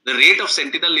 the rate of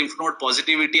sentinel lymph node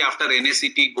positivity after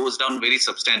NACT goes down very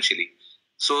substantially.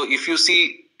 So if you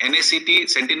see NACT,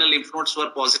 sentinel lymph nodes were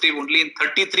positive only in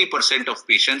 33% of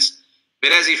patients,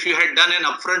 whereas if you had done an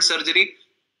upfront surgery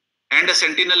and a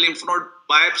sentinel lymph node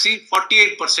biopsy,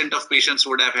 48% of patients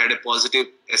would have had a positive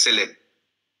SLN.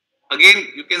 Again,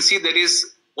 you can see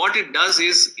what it does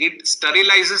is it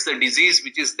sterilizes the disease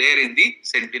which is there in the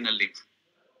sentinel lymph.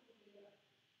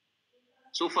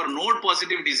 So for node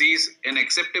positive disease, an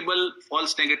acceptable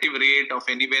false negative rate of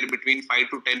anywhere between 5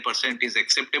 to 10% is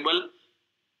acceptable,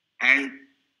 and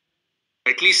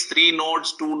at least 3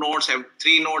 nodes have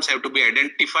to be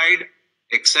identified,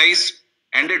 excised,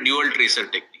 and a dual tracer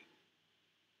technique.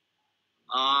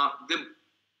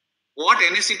 What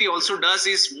NACT also does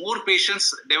is more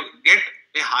patients get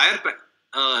a higher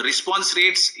response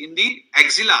rates in the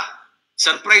axilla,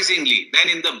 surprisingly, than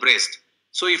in the breast.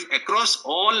 So if across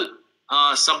all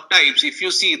subtypes, if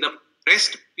you see the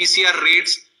breast PCR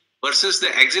rates versus the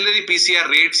axillary PCR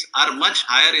rates are much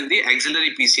higher in the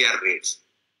axillary PCR rates.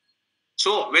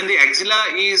 So when the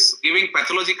axilla is giving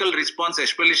pathological response,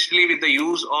 especially with the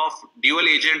use of dual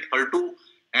agent HER2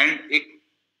 and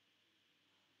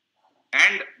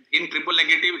in triple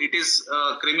negative, it is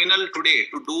criminal today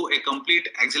to do a complete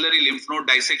axillary lymph node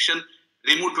dissection,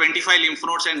 remove 25 lymph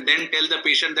nodes and then tell the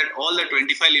patient that all the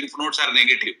 25 lymph nodes are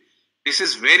negative. This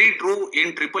is very true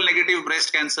in triple negative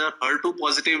breast cancer, HER2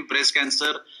 positive breast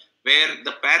cancer, where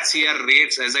the PAT-CR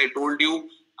rates, as I told you,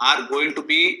 are going to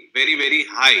be very, very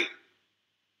high.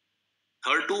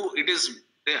 HER2,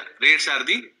 the rates are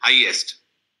the highest.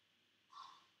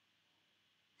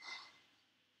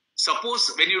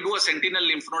 Suppose when you do a sentinel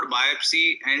lymph node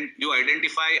biopsy and you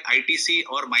identify ITC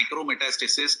or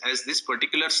micrometastasis, as this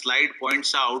particular slide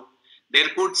points out, there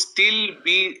could still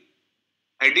be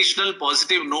additional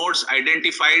positive nodes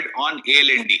identified on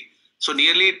ALND. So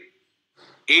nearly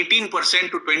 18%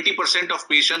 to 20% of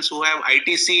patients who have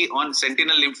ITC on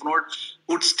sentinel lymph node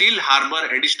could still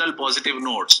harbor additional positive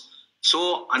nodes.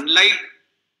 So unlike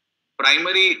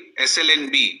primary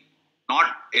SLNB,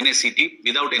 not NACT,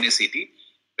 without NACT,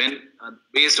 when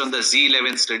based on the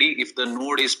Z11 study, if the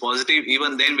node is positive,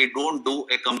 even then we don't do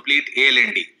a complete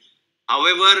ALND.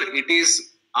 However, it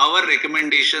is our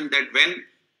recommendation that when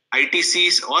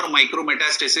ITCs or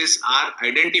micrometastasis are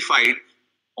identified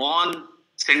on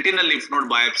sentinel lymph node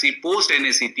biopsy post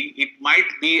NACT, it might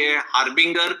be a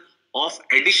harbinger of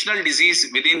additional disease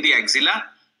within the axilla.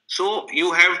 So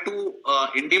you have to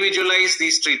individualize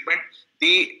this treatment.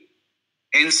 The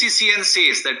NCCN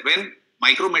says that when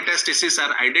micrometastasis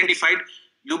are identified,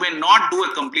 you may not do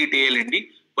a complete ALND,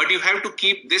 but you have to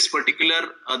keep this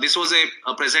particular, this was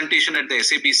a presentation at the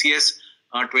SABCS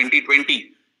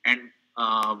 2020 and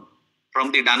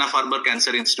from the Dana-Farber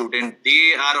Cancer Institute, and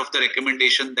they are of the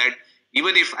recommendation that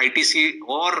even if ITC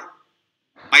or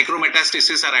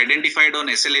micrometastasis are identified on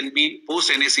SLNB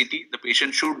post NACT, the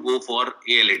patient should go for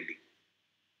ALND.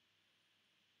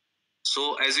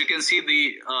 So as you can see,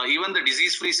 even the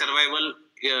disease-free survival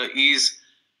is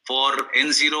for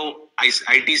N0,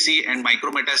 ITC and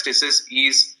micrometastasis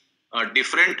is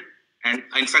different, and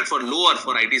in fact for lower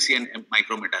for ITC and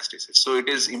micrometastasis. So it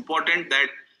is important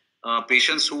that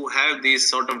patients who have this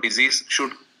sort of disease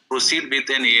should proceed with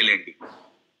an ALND.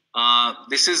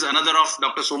 This is another of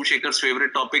Dr. Somshekar's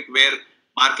favorite topic, where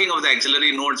marking of the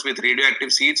axillary nodes with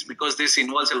radioactive seeds, because this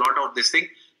involves a lot of this thing.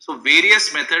 So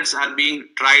various methods are being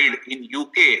tried in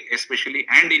UK especially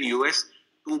and in US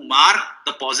to mark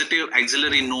the positive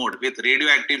axillary node with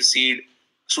radioactive seed,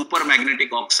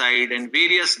 supermagnetic oxide, and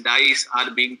various dyes are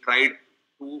being tried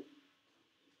to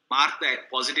mark the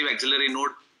positive axillary node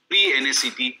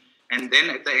pre-NACT, and then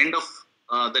at the end of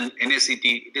the NACT,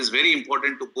 it is very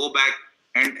important to go back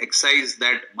and excise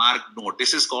that marked node.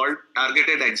 This is called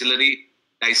targeted axillary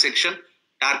dissection.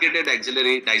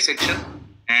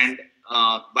 And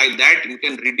by that you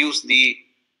can reduce the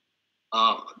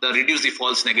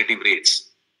false negative rates.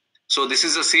 So this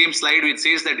is the same slide which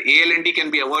says that ALND can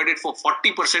be avoided for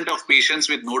 40% of patients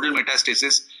with nodal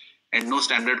metastasis and no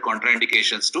standard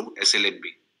contraindications to SLNB.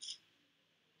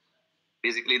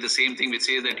 Basically the same thing which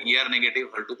says that ER negative,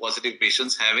 HER2 positive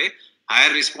patients have a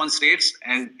higher response rates,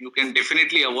 and you can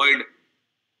definitely avoid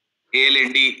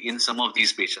ALND in some of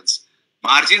these patients.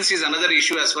 Margins is another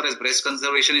issue as far as breast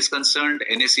conservation is concerned.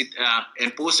 NACT,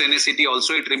 and post NACT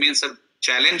also it remains a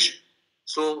challenge.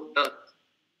 So the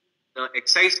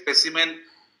excised specimen,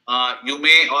 you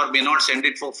may or may not send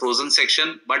it for frozen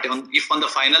section, but if on the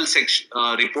final section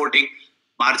reporting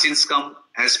margins come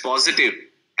as positive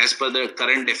as per the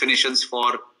current definitions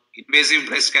for invasive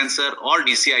breast cancer or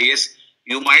DCIS,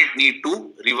 you might need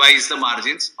to revise the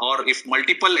margins, or if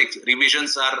multiple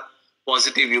revisions are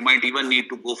positive, you might even need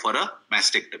to go for a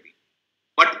mastectomy.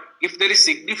 But if there is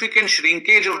significant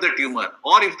shrinkage of the tumor,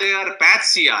 or if they are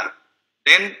path CR,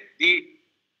 then the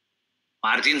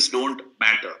margins don't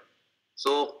matter.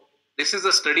 So this is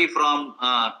a study from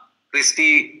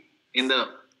Christie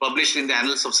published in the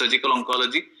Annals of Surgical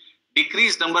Oncology.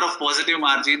 Decreased number of positive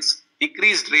margins,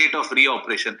 decreased rate of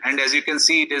reoperation, and as you can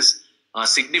see, it is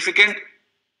significantly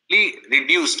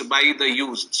reduced by the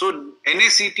use. So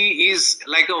NACT is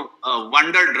like a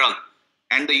wonder drug,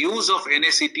 and the use of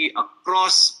NACT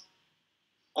across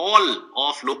all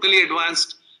of locally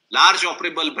advanced, large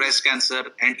operable breast cancer,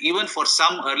 and even for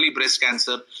some early breast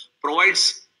cancer,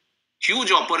 provides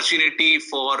huge opportunity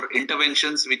for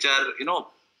interventions which are,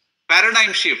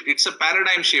 paradigm shift. It's a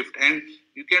paradigm shift, and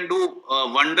you can do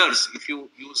wonders if you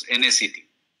use NACT.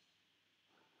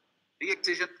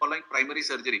 Re-excision following primary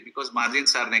surgery, because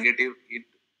margins are negative,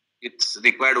 it's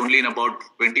required only in about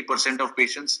 20% of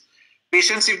patients.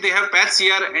 Patients, if they have path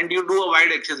CR and you do a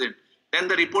wide excision, then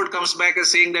the report comes back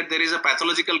as saying that there is a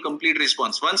pathological complete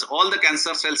response. Once all the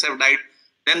cancer cells have died,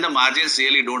 then the margins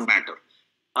really don't matter.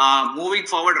 Moving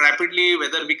forward rapidly,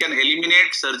 whether we can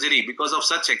eliminate surgery because of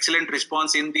such excellent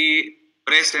response in the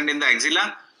breast and in the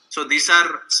axilla. So these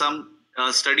are some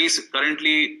studies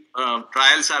currently,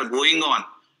 trials are going on,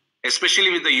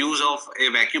 especially with the use of a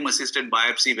vacuum assisted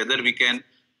biopsy, whether we can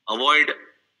avoid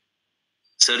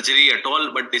surgery at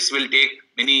all. But this will take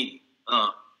many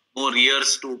more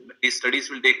years these studies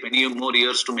will take many more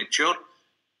years to mature.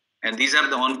 And these are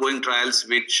the ongoing trials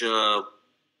which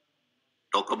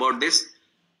talk about this.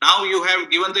 Now you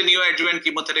have given the neoadjuvant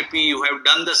chemotherapy, you have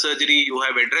done the surgery, you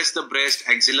have addressed the breast,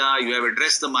 axilla, you have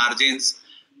addressed the margins.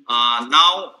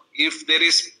 Now, if there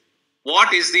is,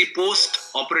 what is the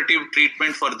post-operative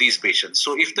treatment for these patients?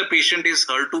 So if the patient is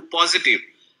HER2 positive,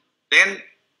 then,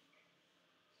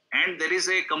 and there is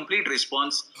a complete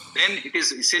response, then it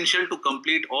is essential to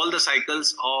complete all the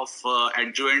cycles of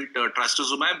adjuvant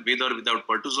trastuzumab with or without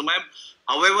pertuzumab.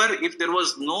 However, if there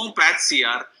was no path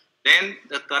CR, then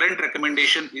the current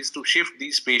recommendation is to shift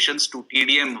these patients to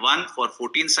TDM1 for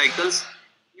 14 cycles.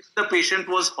 If the patient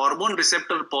was hormone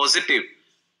receptor positive,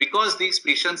 because these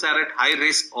patients are at high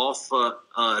risk of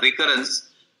recurrence,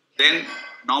 then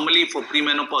normally for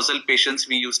premenopausal patients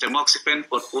we use tamoxifen,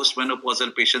 for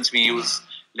postmenopausal patients we use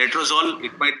letrozole.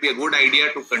 It might be a good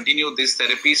idea to continue these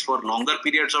therapies for longer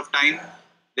periods of time.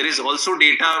 There is also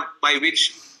data by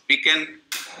which we can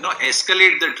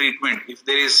escalate the treatment if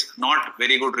there is not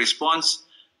very good response.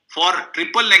 For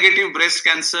triple negative breast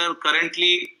cancer,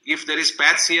 currently, if there is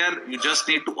path CR, you just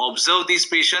need to observe these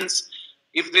patients.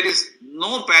 If there is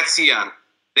no path CR,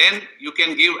 then you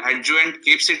can give adjuvant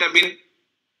capecitabine.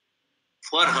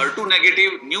 For HER2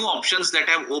 negative, new options that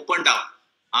have opened up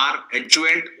are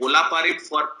adjuvant olaparib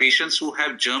for patients who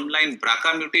have germline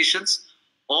BRCA mutations,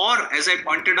 or as I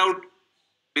pointed out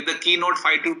with the keynote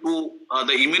 522,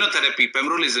 the immunotherapy,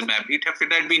 pembrolizumab, it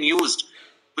had been used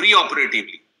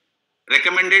preoperatively.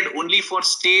 recommended only for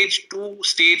stage 2,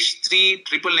 stage 3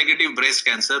 triple negative breast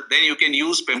cancer. Then you can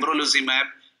use pembrolizumab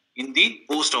in the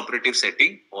post-operative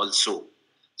setting also.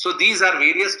 So these are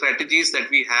various strategies that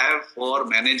we have for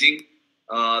managing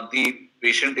the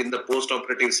patient in the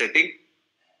post-operative setting.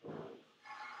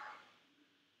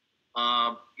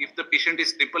 If the patient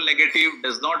is triple negative,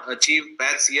 does not achieve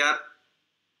PAT-CR,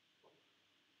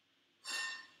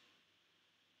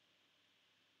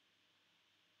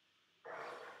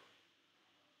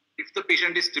 if the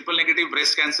patient is triple negative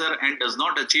breast cancer and does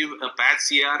not achieve a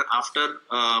PAT-CR after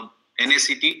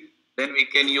NACT, then we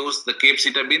can use the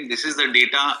capecitabine. This is the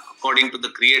data according to the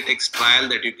CREATE-X trial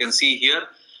that you can see here.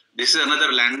 This is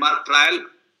another landmark trial.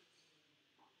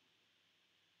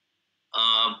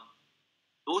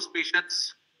 Those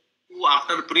patients who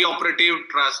after preoperative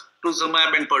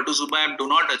trastuzumab and pertuzumab do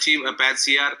not achieve a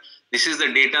PAT-CR, this is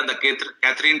the data, the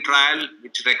Catherine trial,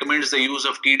 which recommends the use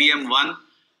of TDM1.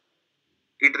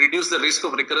 It reduced the risk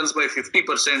of recurrence by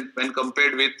 50% when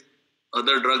compared with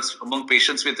other drugs among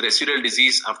patients with residual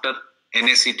disease after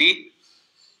NACT.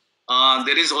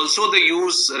 There is also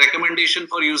the recommendation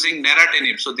for using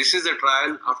neratinib. So this is a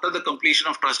trial after the completion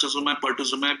of trastuzumab,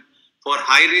 pertuzumab. For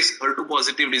high-risk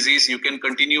HER2-positive disease, you can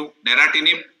continue.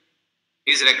 Neratinib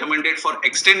is recommended for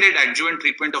extended adjuvant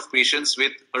treatment of patients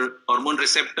with hormone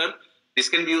receptor. This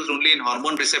can be used only in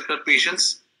hormone receptor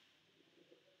patients.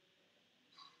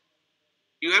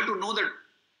 You have to know the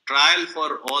trial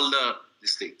for all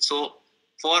this thing. So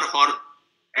for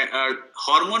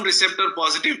hormone receptor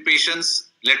positive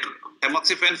patients,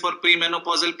 tamoxifen for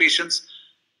premenopausal patients,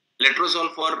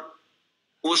 letrozole for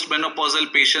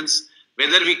postmenopausal patients.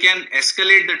 Whether we can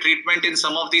escalate the treatment in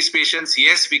some of these patients,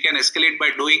 yes, we can escalate by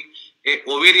doing a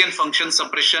ovarian function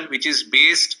suppression, which is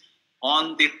based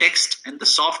on the text and the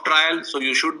soft trial. So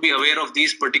you should be aware of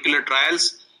these particular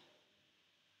trials.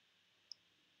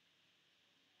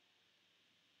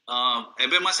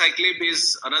 Abemaciclib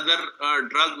is another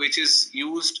drug which is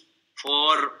used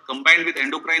for combined with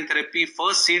endocrine therapy,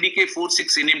 first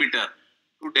CDK4/6 inhibitor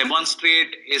to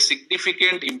demonstrate a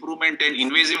significant improvement in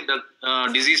invasive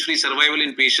disease-free survival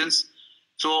in patients.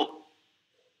 So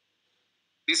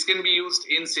this can be used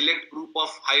in select group of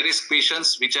high-risk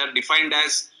patients which are defined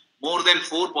as more than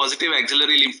 4 positive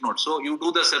axillary lymph nodes. So you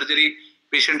do the surgery,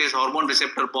 patient is hormone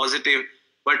receptor positive,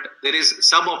 but there is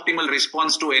suboptimal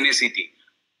response to NACT.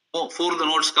 4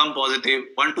 nodes come positive,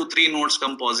 1 to 3 nodes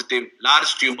come positive,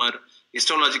 large tumor,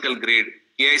 histological grade,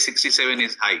 Ki67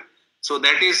 is high. So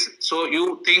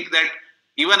you think that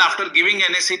even after giving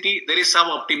NACT, there is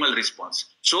suboptimal response.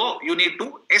 So you need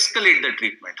to escalate the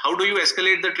treatment. How do you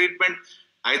escalate the treatment?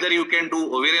 Either you can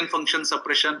do ovarian function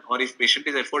suppression, or if patient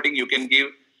is efforting, you can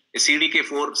give a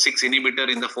CDK4/6 inhibitor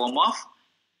in the form of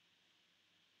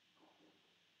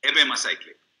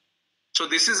abemaciclib. So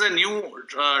this is a new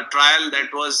trial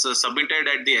that was submitted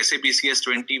at the SABCS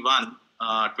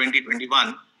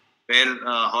 2021, where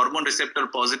hormone receptor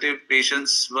positive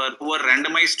patients who were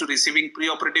randomized to receiving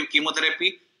preoperative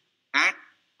chemotherapy and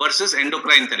versus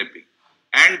endocrine therapy.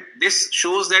 And this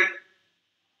shows that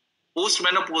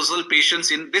postmenopausal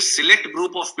patients, in this select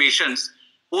group of patients,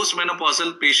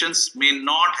 postmenopausal patients may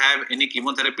not have any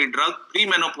chemotherapy drug.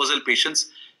 Premenopausal patients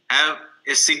have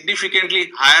a significantly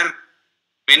higher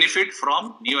benefit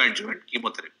from neoadjuvant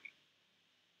chemotherapy.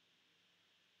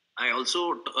 I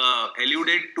also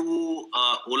alluded to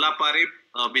olaparib,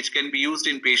 which can be used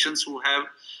in patients who have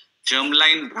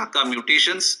germline BRCA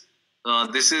mutations.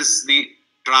 This is the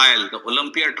trial, the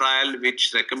Olympia trial,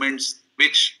 which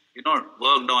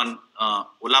worked on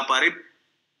olaparib.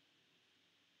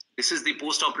 This is the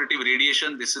post-operative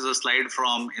radiation. This is a slide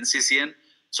from NCCN.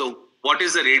 So what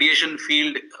is the radiation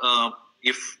field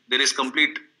if there is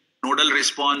complete nodal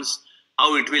response,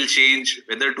 how it will change,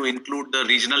 whether to include the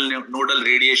regional nodal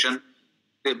radiation.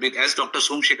 As Dr.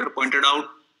 Somsekhar pointed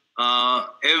out,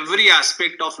 every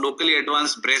aspect of locally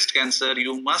advanced breast cancer,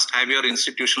 you must have your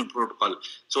institutional protocol.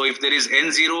 So if there is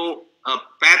N0,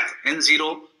 path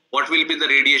N0, what will be the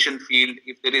radiation field?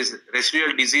 If there is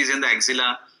residual disease in the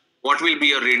axilla, what will be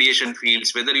your radiation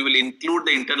fields? Whether you will include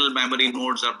the internal mammary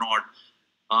nodes or not.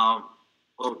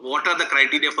 What are the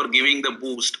criteria for giving the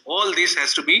boost? All this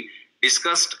has to be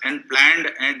discussed and planned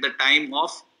at the time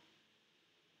of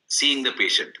seeing the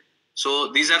patient. So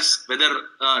these are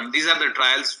the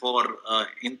trials for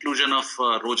inclusion of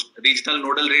regional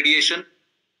nodal radiation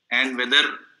and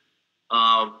whether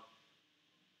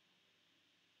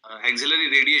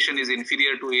axillary radiation is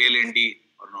inferior to ALND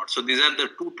or not. So these are the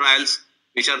 2 trials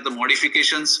which are the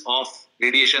modifications of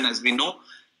radiation as we know.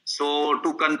 So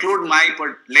to conclude my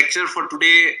lecture for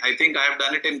today, I think I have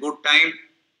done it in good time.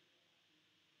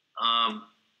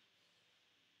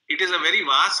 it is a very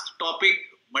vast topic.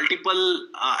 Multiple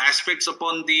aspects of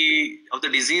the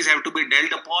disease have to be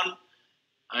dealt upon.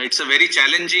 It's a very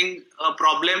challenging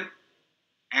problem,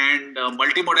 and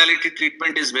multimodality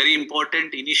treatment is very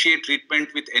important. Initiate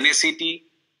treatment with NSCT,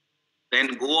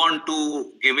 then go on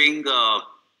to giving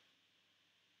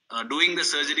doing the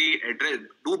surgery,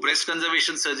 do breast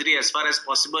conservation surgery as far as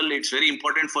possible. It's very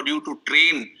important for you to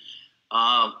train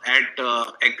at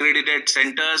accredited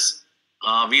centers.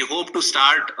 We hope to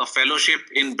start a fellowship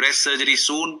in breast surgery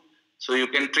soon. So you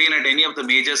can train at any of the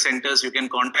major centers. You can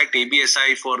contact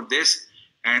ABSI for this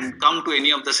and come to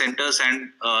any of the centers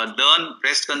and learn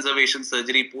breast conservation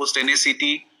surgery post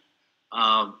NSCT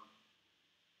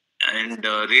and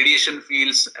radiation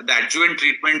fields, the adjuvant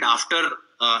treatment after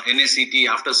NSCT,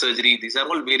 after surgery. These are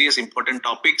all various important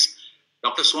topics.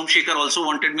 Dr. Somshekar also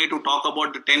wanted me to talk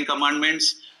about the 10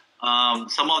 commandments.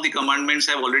 Some of the commandments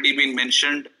have already been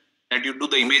mentioned, that you do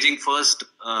the imaging first,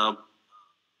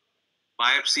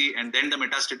 biopsy, and then the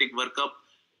metastatic workup.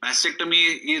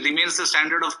 Mastectomy remains the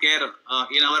standard of care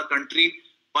in our country,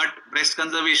 but breast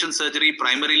conservation surgery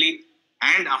primarily,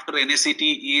 and after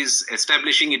NSCT is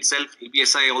establishing itself.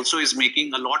 ABSI also is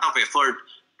making a lot of effort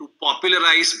to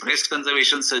popularize breast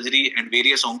conservation surgery and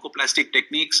various oncoplastic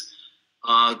techniques.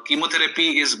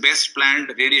 Chemotherapy is best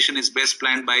planned, radiation is best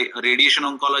planned by a radiation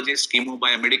oncologist, chemo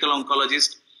by a medical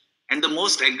oncologist, and the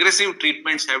most aggressive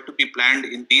treatments have to be planned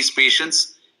in these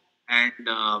patients. And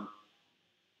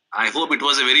I hope it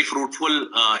was a very fruitful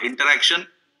interaction,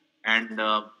 and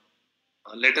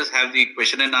let us have the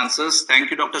question and answers. Thank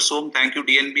you, Dr. Som. Thank you,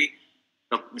 DNB,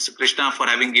 Mr. Krishna, for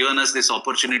having given us this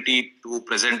opportunity to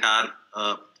present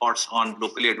our thoughts on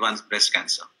locally advanced breast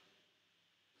cancer.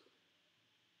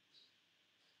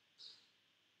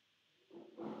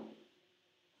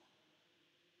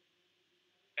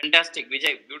 Fantastic,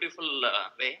 Vijay. Beautiful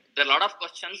way. There are a lot of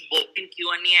questions both in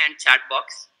Q&A and chat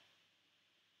box.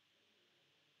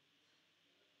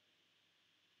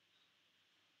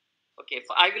 Okay,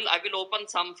 I will open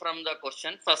some from the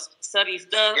question. First, sir, if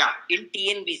in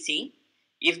TNBC,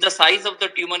 if the size of the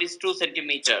tumor is 2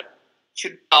 centimeter,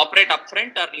 should operate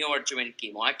upfront or neoadjuvant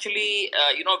chemo? Actually,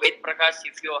 Ved Prakash,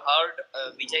 if you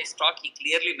heard Vijay's talk, he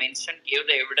clearly mentioned, gave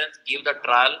the evidence, gave the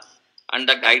trial and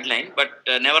the guideline, but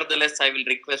nevertheless, I will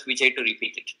request Vijay to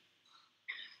repeat it.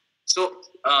 So,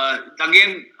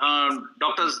 again,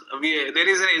 doctors, there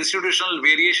is an institutional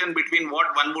variation between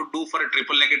what one would do for a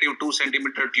triple negative 2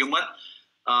 centimeter tumor.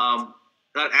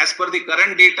 As per the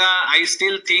current data, I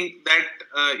still think that,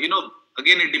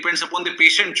 again, it depends upon the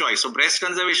patient choice. So, breast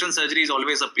conservation surgery is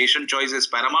always a patient choice, is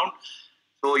paramount.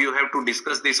 So, you have to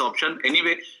discuss this option.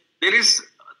 Anyway,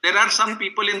 there are some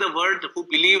people in the world who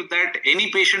believe that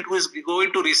any patient who is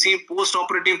going to receive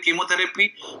post-operative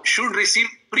chemotherapy should receive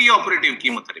pre-operative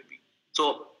chemotherapy.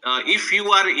 So, if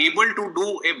you are able to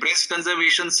do a breast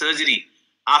conservation surgery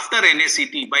after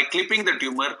NSCT by clipping the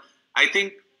tumor, I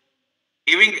think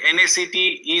giving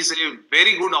NSCT is a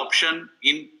very good option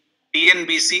in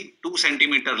TNBC, 2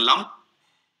 centimeter lump,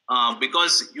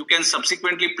 because you can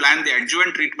subsequently plan the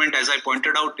adjuvant treatment. As I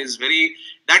pointed out,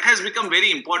 that has become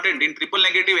very important. In triple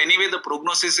negative, anyway, the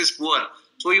prognosis is poor.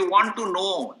 So you want to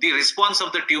know the response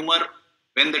of the tumor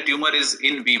when the tumor is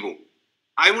in vivo.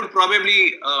 I would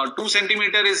probably, 2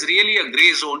 centimeter is really a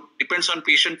gray zone, depends on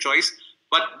patient choice.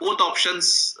 But both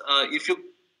options, if you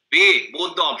weigh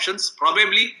both the options,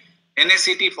 probably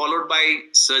NSCT followed by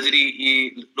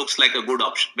surgery looks like a good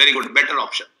option, very good, better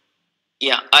option.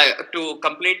 Yeah, to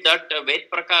complete that, Ved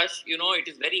Prakash, it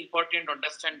is very important to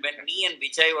understand when me and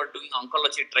Vijay were doing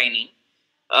oncology training,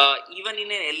 even in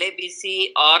an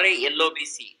LABC or a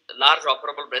LOBC, large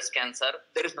operable breast cancer,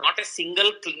 there is not a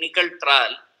single clinical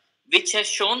trial which has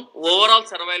shown overall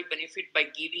survival benefit by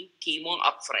giving chemo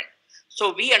upfront.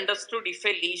 So we understood if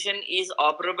a lesion is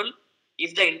operable,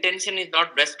 if the intention is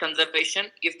not breast conservation,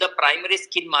 if the primary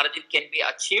skin margin can be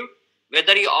achieved,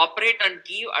 whether you operate and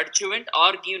give adjuvant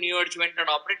or give neoadjuvant and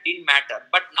operate didn't matter.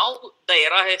 But now the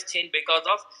era has changed because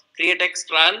of CreateX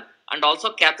trial and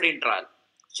also Catherine trial.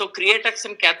 So CreateX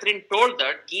and Catherine told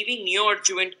that giving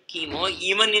neoadjuvant chemo,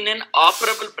 even in an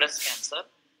operable breast cancer,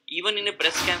 even in a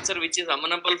breast cancer which is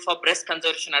amenable for breast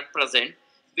conservation at present,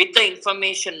 with the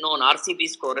information known, RCB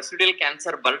score, residual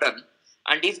cancer burden,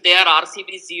 and if they are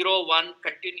RCB 0, 1,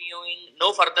 continuing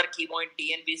no further chemo in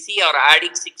TNBC or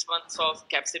adding 6 months of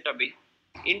capecitabine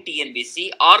in TNBC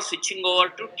or switching over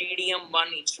to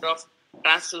TDM1 instead of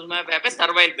trastuzumab, have a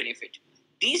survival benefit.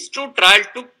 These two trials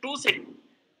took 2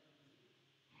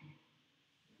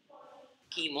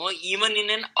 chemo even in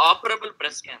an operable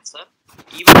breast cancer,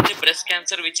 even in a breast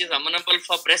cancer which is amenable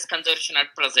for breast conservation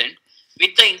at present,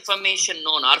 with the information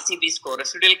known, RCB score,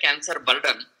 residual cancer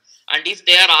burden, And if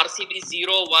they are RCB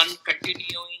 0, 1,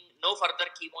 continuing no further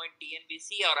chemo in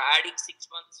TNBC or adding 6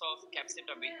 months of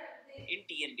capecitabine in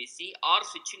TNBC or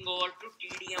switching over to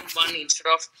TDM1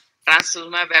 instead of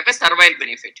trastuzumab have a survival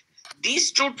benefit.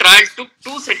 These two trials took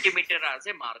 2 centimeter as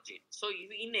a margin. So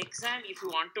in exam, if you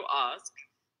want to ask,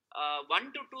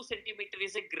 1 to 2 centimeter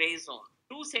is a gray zone.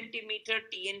 2 centimeter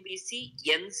TNBC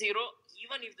N0,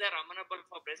 even if they are amenable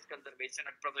for breast conservation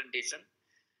at presentation.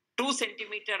 2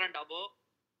 centimeter and above,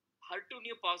 HER2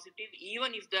 new positive,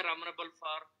 even if they are amenable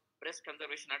for breast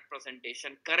conservation at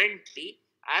presentation. Currently,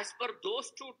 as per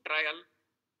those two trials,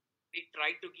 we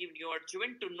try to give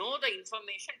neoadjuvant to know the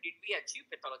information, did we achieve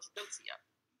pathological CR.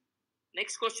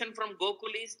 Next question from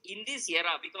Gokul is, in this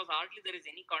era, because hardly there is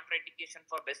any contraindication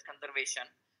for breast conservation,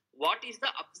 what is the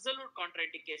absolute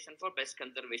contraindication for breast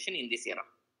conservation in this era?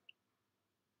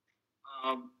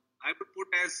 I would put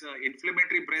as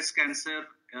inflammatory breast cancer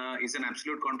is an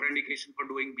absolute contraindication for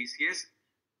doing BCS.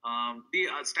 The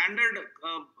standard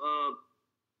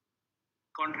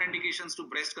contraindications to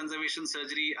breast conservation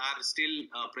surgery are still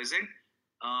present.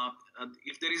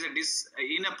 If there is a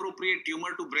inappropriate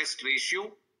tumor to breast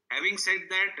ratio, having said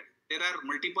that, there are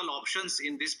multiple options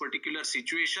in this particular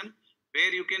situation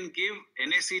where you can give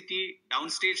NACT,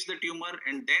 downstage the tumor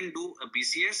and then do a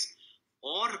BCS,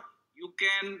 or you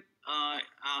can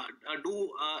do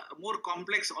more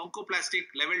complex oncoplastic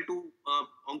level 2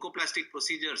 oncoplastic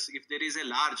procedures if there is a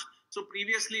large. So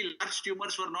previously large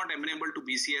tumors were not amenable to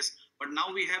BCS, but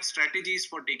now we have strategies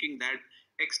for taking that.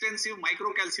 Extensive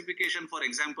microcalcification, for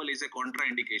example, is a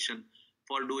contraindication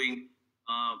for doing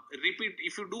repeat.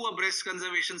 If you do a breast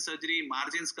conservation surgery,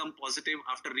 margins come positive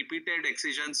after repeated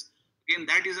excisions, again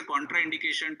that is a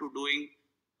contraindication to doing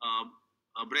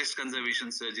breast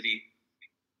conservation surgery.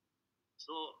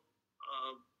 So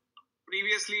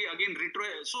previously, again,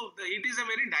 it is a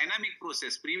very dynamic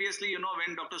process. Previously,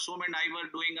 when Dr. Som and I were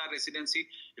doing our residency,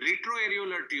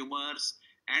 retroareolar tumors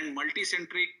and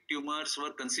multicentric tumors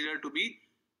were considered to be,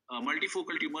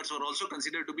 multifocal tumors were also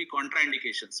considered to be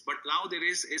contraindications. But now there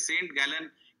is a St. Gallen.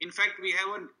 In fact, we have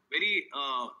a very,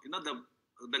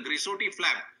 the Grisotti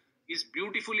flap is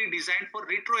beautifully designed for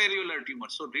retroareolar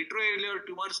tumors. So retroareolar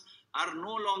tumors are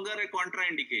no longer a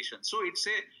contraindication. So it's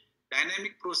a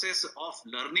dynamic process of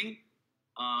learning.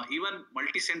 Even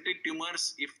multicentric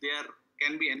tumors, if they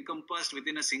can be encompassed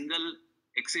within a single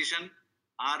excision,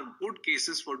 are good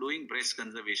cases for doing breast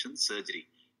conservation surgery.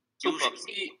 You should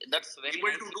be that's very able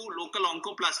nice to do local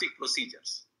oncoplastic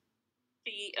procedures.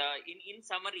 See, in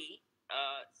summary,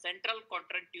 central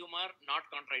contract tumor, not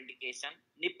contraindication.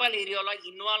 Nipple areola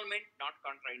involvement, not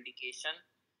contraindication.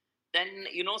 Then,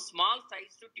 small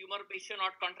size to tumor patient,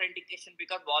 not contraindication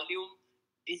because volume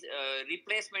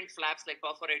replacement flaps like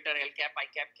perforator, LCAP,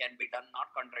 ICAP can be done,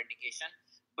 not contraindication.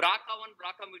 BRCA1,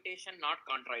 BRCA mutation, not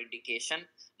contraindication.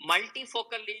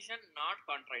 Multifocal lesion, not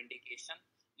contraindication.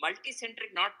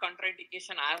 Multicentric, not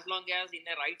contraindication as long as in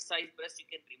a right size breast you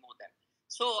can remove them.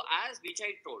 So as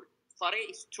Vijay told, for a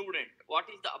student, what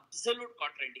is the absolute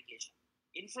contraindication?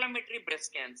 Inflammatory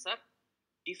breast cancer,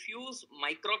 diffuse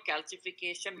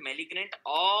microcalcification, malignant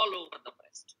all over the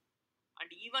breast. And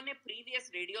even a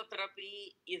previous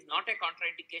radiotherapy is not a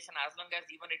contraindication as long as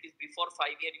even it is before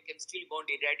 5 years, you can still go and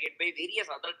irradiate by various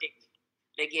other techniques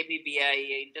like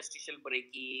ABBI, interstitial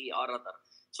brachy or other.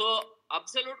 So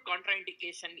absolute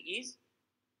contraindication is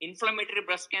inflammatory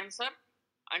breast cancer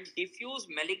and diffuse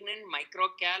malignant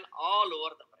microcal all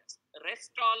over the breast.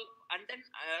 Rest all, and then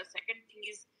second thing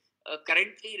is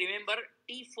currently remember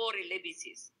T4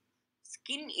 LABCs,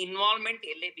 skin involvement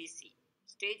LABC.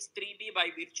 Stage 3B by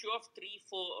virtue of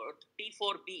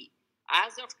T4B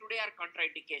as of today are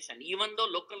contraindication. Even though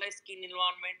localized skin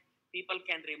involvement people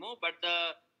can remove, but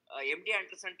the MD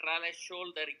Anderson trial has shown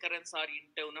the recurrence are in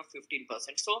tune of 15%.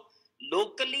 So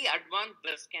locally advanced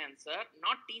breast cancer,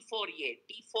 not T4A,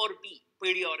 T4B,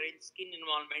 PD orange skin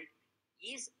involvement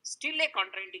is still a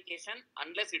contraindication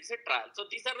unless it's a trial. So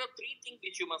these are the three things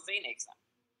which you must say in exam.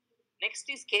 Next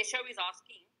is Keshav is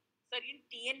asking, sir, in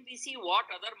TNBC, what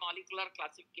other molecular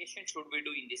classification should we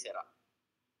do in this era?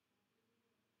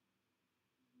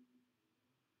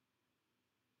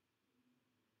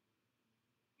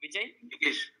 Vijay?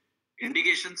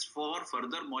 Indications for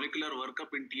further molecular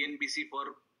workup in TNBC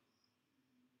for?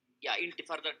 Yeah, in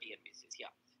further TNBCs,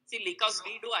 yeah. See, because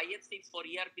we do IH6 for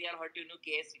ERPR, HER2 new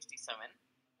KS67.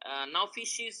 Now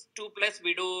fish is 2+,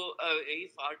 we do,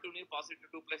 if HER2 new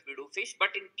positive 2+, we do fish.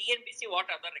 But in TNBC, what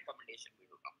other recommendation we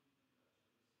do now?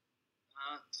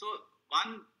 So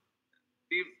one,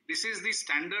 this is the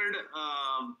standard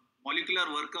molecular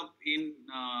workup in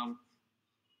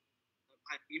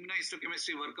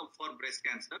immunohistochemistry workup for breast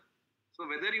cancer. So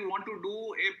whether you want to do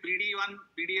a PD-1,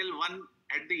 PDL1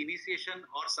 at the initiation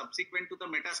or subsequent to the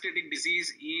metastatic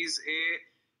disease is a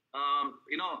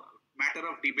matter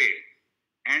of debate,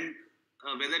 and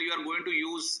whether you are going to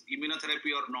use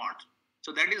immunotherapy or not.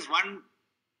 So that is one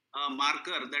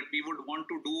marker that we would want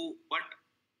to do, but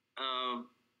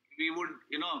we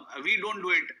don't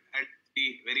do it at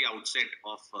the very outset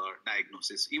of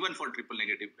diagnosis, even for triple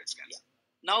negative breast cancer.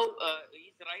 Yeah. Now,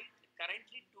 he's right.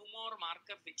 Currently, two more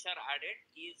markers which are added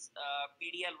is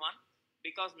PDL1,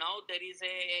 because now there is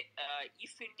a,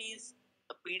 if it is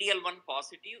a PDL1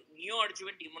 positive,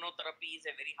 neoadjuvant immunotherapy is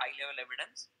a very high level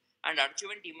evidence, and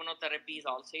adjuvant immunotherapy is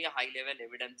also a high level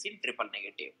evidence in triple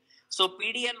negative. So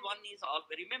PDL1 is all,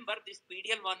 remember this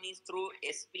PDL1 is through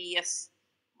SPS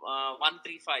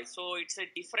 135. So it's a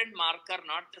different marker,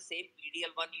 not the same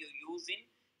PDL1 you use in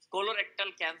colorectal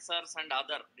cancers and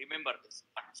other. Remember this.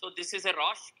 So this is a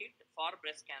Roche kit for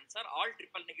breast cancer. All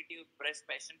triple negative breast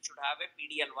patients should have a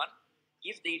PDL1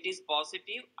 if it is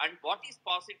positive. And what is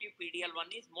positive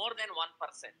PDL1 is more than 1%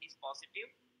 is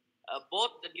positive,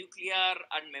 both the nuclear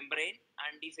and membrane.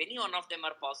 And if any one of them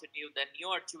are positive, then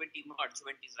neoadjuvant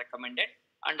immunoadjuvant is recommended.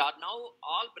 And now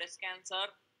all breast cancer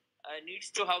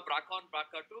needs to have BRCA1,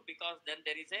 BRCA2, because then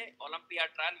there is a Olympia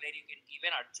trial where you can give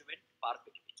an adjuvant PARP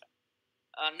inhibitor.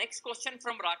 Next question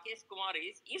from Rakesh Kumar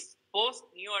is, if post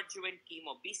neoadjuvant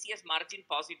chemo, BCS margin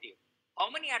positive, how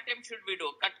many attempts should we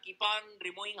do? Keep on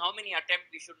removing how many attempts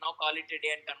we should now call it a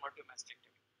day and convert to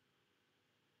mastectomy?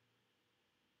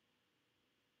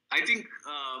 I think 2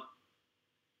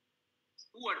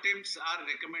 attempts are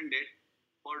recommended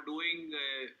for doing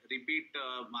repeat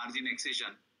margin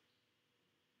excision.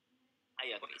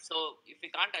 I agree. So if we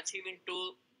can't achieve in 2,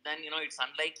 then it's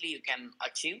unlikely you can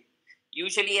achieve.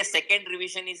 Usually a second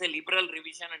revision is a liberal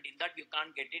revision, and in that you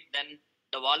can't get it, then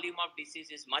the volume of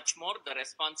disease is much more, the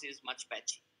response is much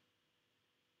patchy.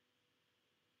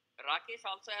 Rakesh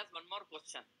also has one more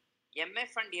question.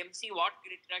 MF and MC, what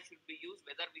criteria should be used,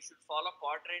 whether we should follow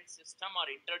quadrant system or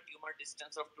inter-tumor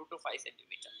distance of 2 to 5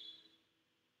 centimeters?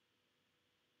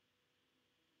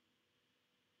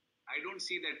 I don't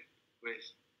see that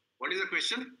question. What is the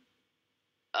question?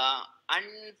 And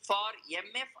for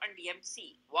MF and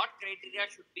MC, what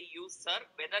criteria should be used, sir?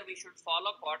 Whether we should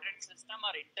follow quadrant system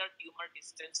or inter-tumor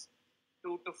distance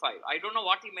 2 to 5. I don't know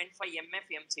what he meant for MF,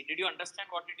 MC. Did you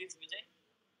understand what it is, Vijay?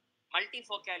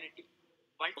 Multifocality.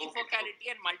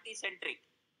 Multifocality and multicentric.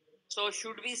 So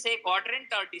should we say quadrant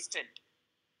or distant?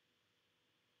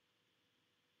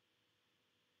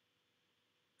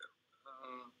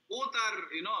 Both are,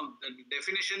 the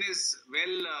definition is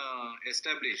well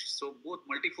established. So both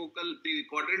multifocal, the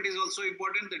quadrant is also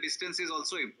important, the distance is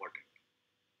also important.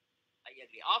 I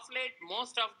agree. Of late,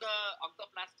 most of the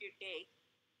oncoplasty take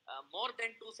more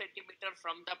than 2 centimeters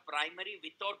from the primary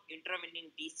without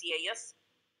intervening DCIS,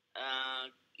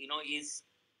 is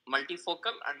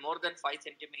multifocal, and more than 5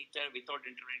 centimeters without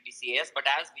intervening DCIS. But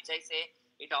as Vijay say,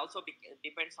 it also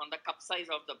depends on the cup size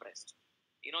of the breast.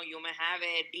 You may have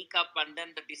a D cup, and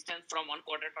then the distance from one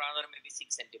quadrant to another may be 6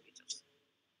 centimeters.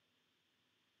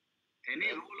 Any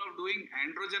role of doing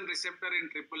androgen receptor in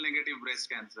triple negative breast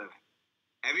cancer?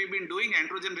 Have you been doing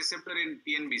androgen receptor in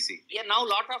TNBC? Yeah, now a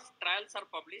lot of trials are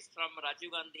published from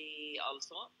Rajiv Gandhi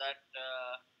also, that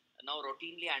now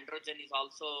routinely androgen is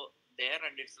also there,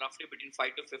 and it's roughly between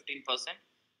 5 to 15%.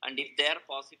 And if they are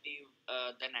positive,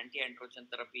 then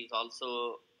anti-androgen therapy is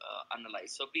also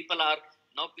analyzed. So people are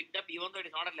now picked up, even though it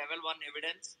is not a level 1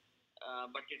 evidence,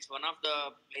 but it's one of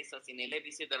the places in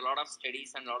LABC. There are a lot of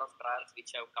studies and a lot of trials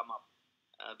which have come up,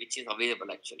 which is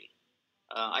available actually.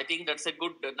 I think that's a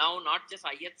good, now not just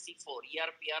IHC4,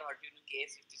 ERPR, HER2/neu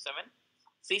Ka67,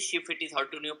 FISH if it is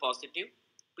HER2/neu positive,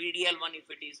 PDL1 if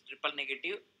it is triple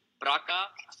negative, BRCA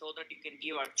so that you can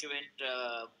give adjuvant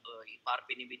PARP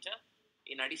inhibitor.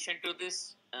 In addition to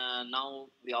this, now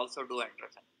we also do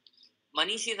androgen.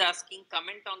 Manish is asking,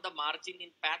 comment on the margin in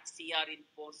PATH-CR in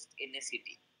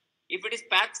post-NACT. If it is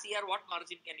PATH-CR, what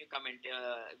margin can you comment?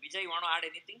 Vijay, you want to add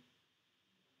anything?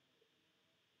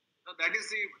 No, that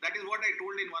is what I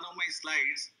told in one of my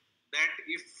slides, that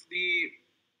if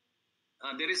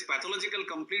there is pathological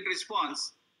complete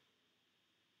response.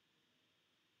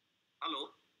 Hello?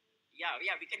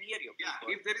 Yeah, we can hear you. Yeah,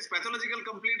 if there is pathological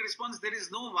complete response, there is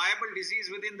no viable disease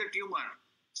within the tumor.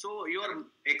 So your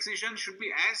excision should be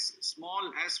as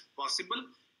small as possible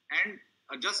and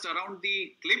just around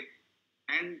the clip,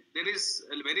 and there is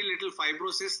very little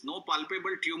fibrosis, no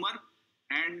palpable tumor,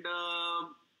 and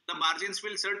the margins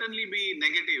will certainly be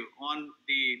negative on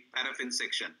the paraffin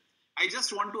section. I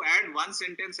just want to add one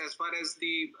sentence as far as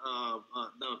the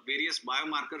various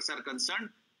biomarkers are concerned.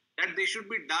 that they should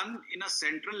be done in a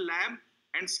central lab,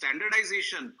 and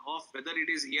standardization of whether it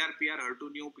is ERPR,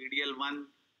 HER2/neu, PDL1,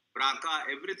 BRCA,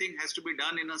 everything has to be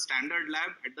done in a standard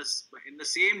lab in the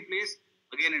same place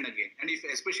again and again, and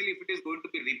especially if it is going to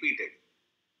be repeated.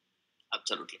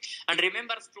 Absolutely. And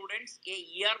remember, students, a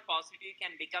ER positive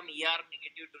can become ER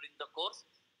negative during the course.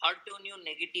 HER2/neu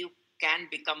negative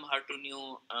can become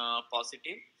HER2/neu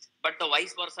positive, but the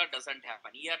vice versa doesn't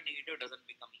happen. ER negative doesn't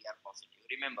become ER positive.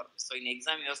 Remember this. So in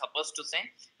exam, you are supposed to say,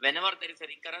 whenever there is a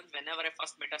recurrence, whenever a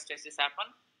first metastasis happen,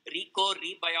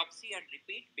 rebiopsy and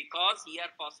repeat, because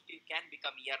ER positive can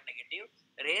become ER negative.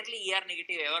 Rarely ER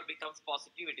negative ever becomes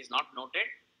positive. It is not noted.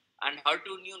 And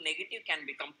HER2/neu negative can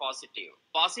become positive.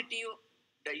 Positive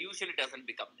usually doesn't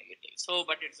become negative. So,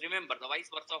 but it's, remember, the vice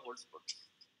versa holds good.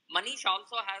 Manish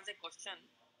also has a question.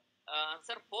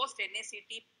 Sir, post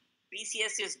NACT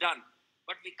PCS is done,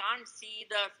 but we can't see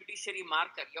the fiduciary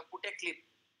marker. You have put a clip.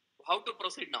 How to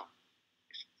proceed now?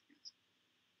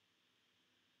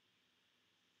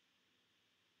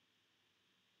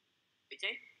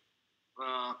 Vijay?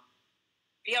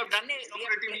 We have done it.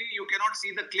 Operatively, you cannot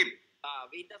see the clip.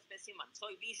 With the specimen. So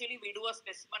usually we do a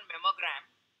specimen mammogram,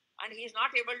 and he is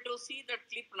not able to see the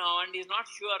clip now, and he is not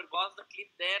sure, was the clip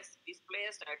there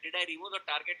displaced, did I remove the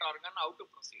target organ, how to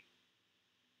proceed?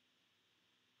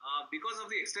 Because of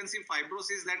the extensive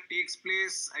fibrosis that takes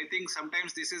place, I think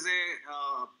sometimes this is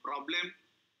a problem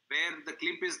where the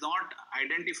clip is not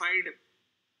identified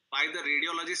by the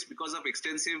radiologist because of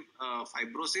extensive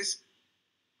fibrosis.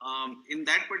 In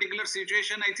that particular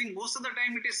situation, I think most of the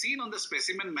time it is seen on the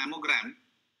specimen mammogram.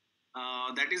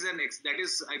 That is,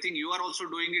 I think you are also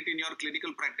doing it in your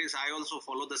clinical practice. I also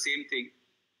follow the same thing.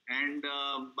 And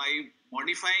by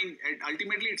modifying,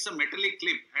 ultimately it's a metallic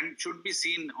clip and should be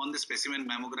seen on the specimen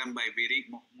mammogram by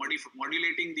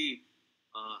modulating the,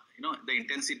 the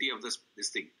intensity of this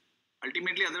thing.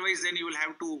 Ultimately, otherwise then you will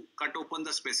have to cut open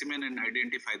the specimen and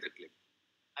identify the clip.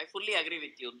 I fully agree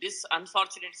with you. This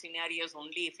unfortunate scenario is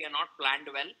only if you are not planned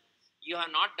well. You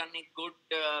have not done a good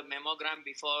mammogram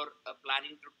before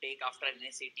planning to take after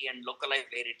NACT and localize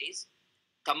where it is,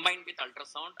 combined with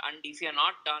ultrasound. And if you are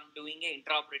not doing an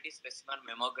intraoperative specimen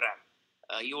mammogram,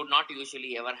 you would not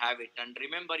usually ever have it. And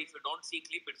remember, if you don't see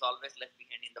clip, it's always left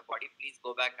behind in the body. Please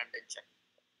go back and then check.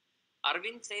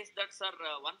 Arvind says that, sir,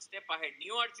 one step ahead.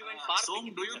 Neoadjuvant. So,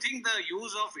 do you think the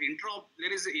use of there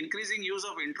is increasing use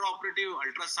of intraoperative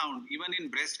ultrasound even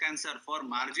in breast cancer for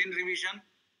margin revision?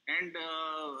 And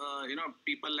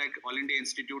people like All India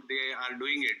Institute, they are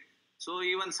doing it. So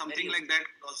even something like that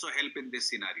could also help in this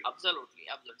scenario. Absolutely.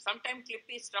 Sometimes clip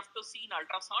is tough to see in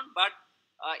ultrasound, but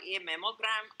a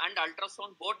mammogram and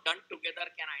ultrasound both done together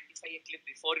can identify a clip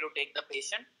before you take the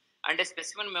patient. And a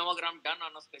specimen mammogram done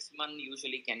on a specimen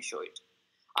usually can show it.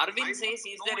 Arvind says,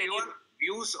 is there any... Your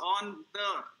views on the,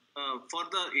 for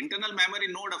the internal mammary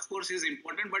node, of course, is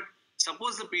important, but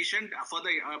suppose the patient, for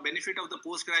the benefit of the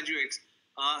postgraduates,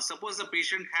 suppose the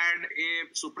patient had a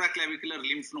supraclavicular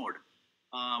lymph node,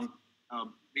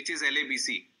 which is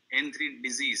LABC, N3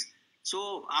 disease.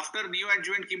 So after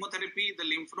neoadjuvant chemotherapy, the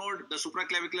lymph node, the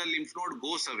supraclavicular lymph node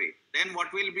goes away. Then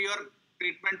what will be your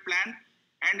treatment plan?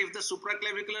 And if the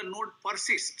supraclavicular node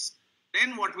persists,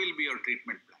 then what will be your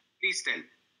treatment plan? Please tell.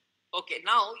 Okay,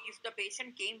 now if the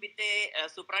patient came with a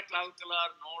supraclavicular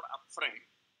node upfront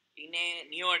in a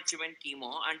neoadjuvant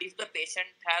chemo, and if the patient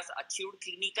has achieved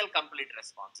clinical complete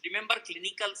response, remember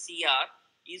clinical CR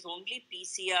is only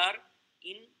PCR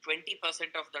in 20%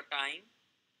 of the time,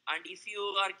 and if you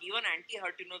are given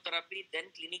anti-HER2 therapy, then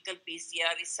clinical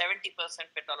PCR is 70%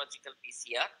 pathological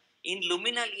PCR. In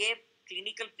luminal A,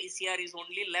 clinical PCR is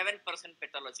only 11%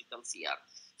 pathological CR.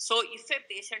 So if a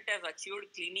patient has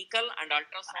achieved clinical and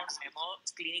ultrasound memo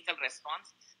clinical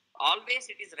response, always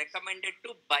it is recommended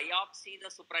to biopsy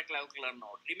the supraclavicular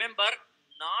node. Remember,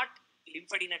 not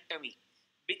lymphadenectomy,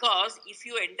 because if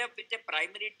you end up with a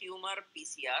primary tumor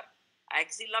PCR,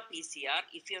 axilla PCR,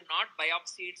 if you have not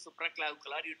biopsied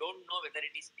supraclavicular, you don't know whether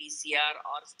it is PCR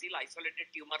or still isolated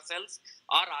tumor cells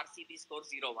or RCB score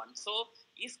 01. So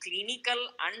if clinical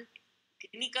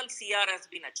CR has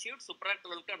been achieved,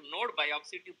 supraclavicular node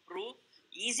biopsy to prove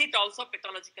is it also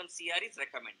pathological CR is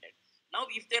recommended. Now,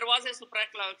 if there was a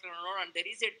supraclavicular node and there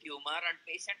is a tumor and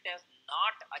patient has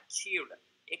not achieved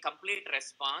a complete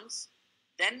response,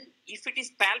 then if it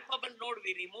is palpable node,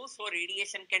 we remove so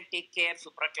radiation can take care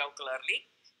supraclavicularly.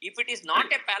 If it is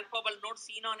not a palpable node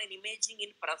seen on an imaging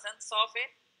in presence of a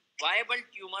viable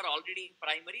tumor already in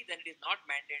primary, then it is not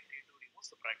mandatory to remove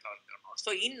supraclavicular node.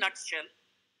 So in nutshell,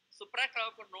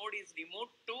 supraclavicular node is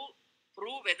removed to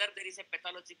prove whether there is a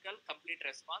pathological complete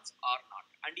response or not.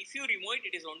 And if you remove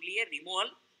it, it is only a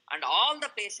removal And all the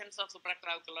patients of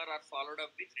supraclavicular are followed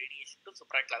up with radiation to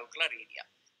supraclavicular area,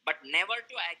 but never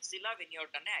to axilla when you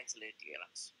have done an axillary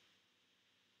clearance.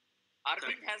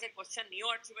 Arvind has a question: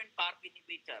 neoadjuvant PARP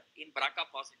inhibitor in BRCA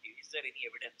positive. Is there any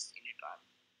evidence in a trial?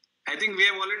 I think we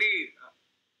have already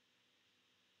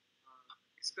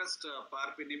discussed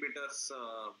PARP inhibitors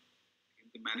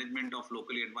in the management of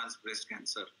locally advanced breast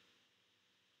cancer.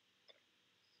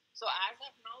 So as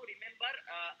of now, remember,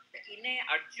 in a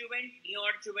adjuvant,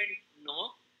 neoadjuvant,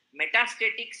 no.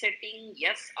 Metastatic setting,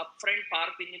 yes. Upfront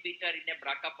PARP inhibitor in a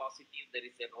BRCA positive, there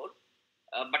is a role,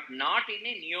 but not in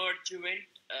a neoadjuvant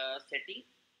setting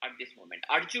at this moment.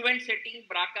 Adjuvant setting,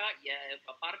 BRCA, yeah,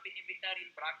 PARP inhibitor in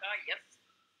BRCA, yes.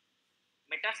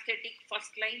 Metastatic first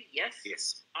line, yes.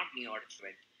 Yes. Not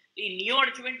neoadjuvant. In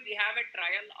neoadjuvant, we have a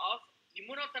trial of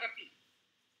immunotherapy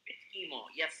with chemo,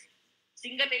 yes.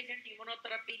 Single agent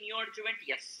immunotherapy, neoadjuvant,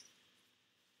 yes.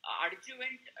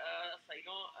 Adjuvant,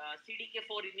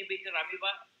 CDK4 inhibitor,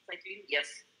 amoxicillin, yes.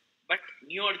 But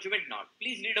neoadjuvant, not.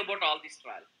 Please read about all this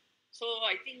trial. So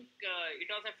I think it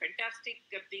was a fantastic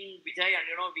thing, Vijay, and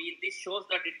this shows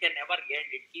that it can never end.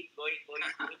 It keeps going.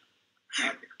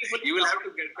 You will have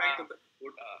to get back to the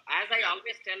food. As I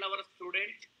always tell our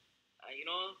students,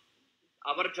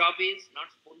 our job is not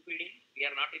spoon feeding. We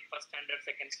are not in first standard,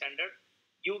 second standard.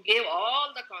 You gave all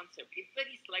the concept.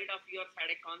 Every slide of yours had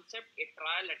a concept, a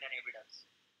trial, and an evidence.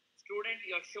 Student,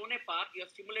 you have shown a path, you have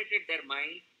stimulated their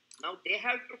mind. Now they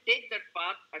have to take that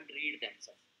path and read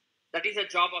themselves. That is a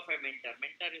job of a mentor.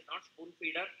 Mentor is not spoon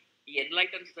feeder. He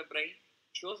enlightens the brain,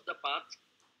 shows the path,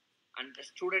 and the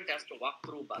student has to walk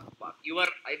through that path.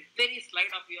 Every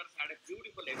slide of yours had a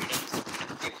beautiful evidence.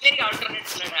 Every alternate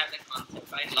slide has a concept.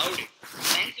 I loved it.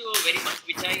 Thank you very much,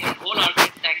 Vijay, and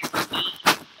wholehearted thanks to me,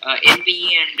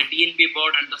 NPE and the DNB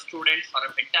board and the students for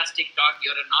a fantastic talk.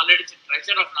 You're a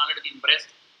treasure of knowledge in breast.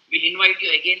 We'll invite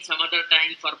you again some other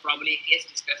time for probably a case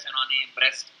discussion on a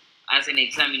breast as an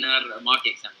examiner, mock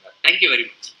examiner. Thank you very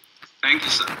much. Thank you,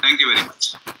 sir. Thank you very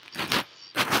much.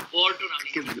 Over to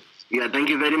Naveen. Yeah, thank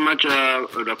you very much,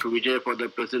 Dr. Vijay, for the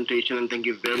presentation, and thank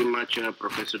you very much,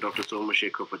 Professor Dr.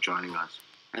 Somashekar, for joining us.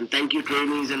 And thank you,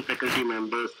 trainees and faculty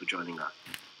members, for joining us.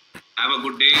 Have a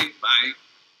good day. Bye.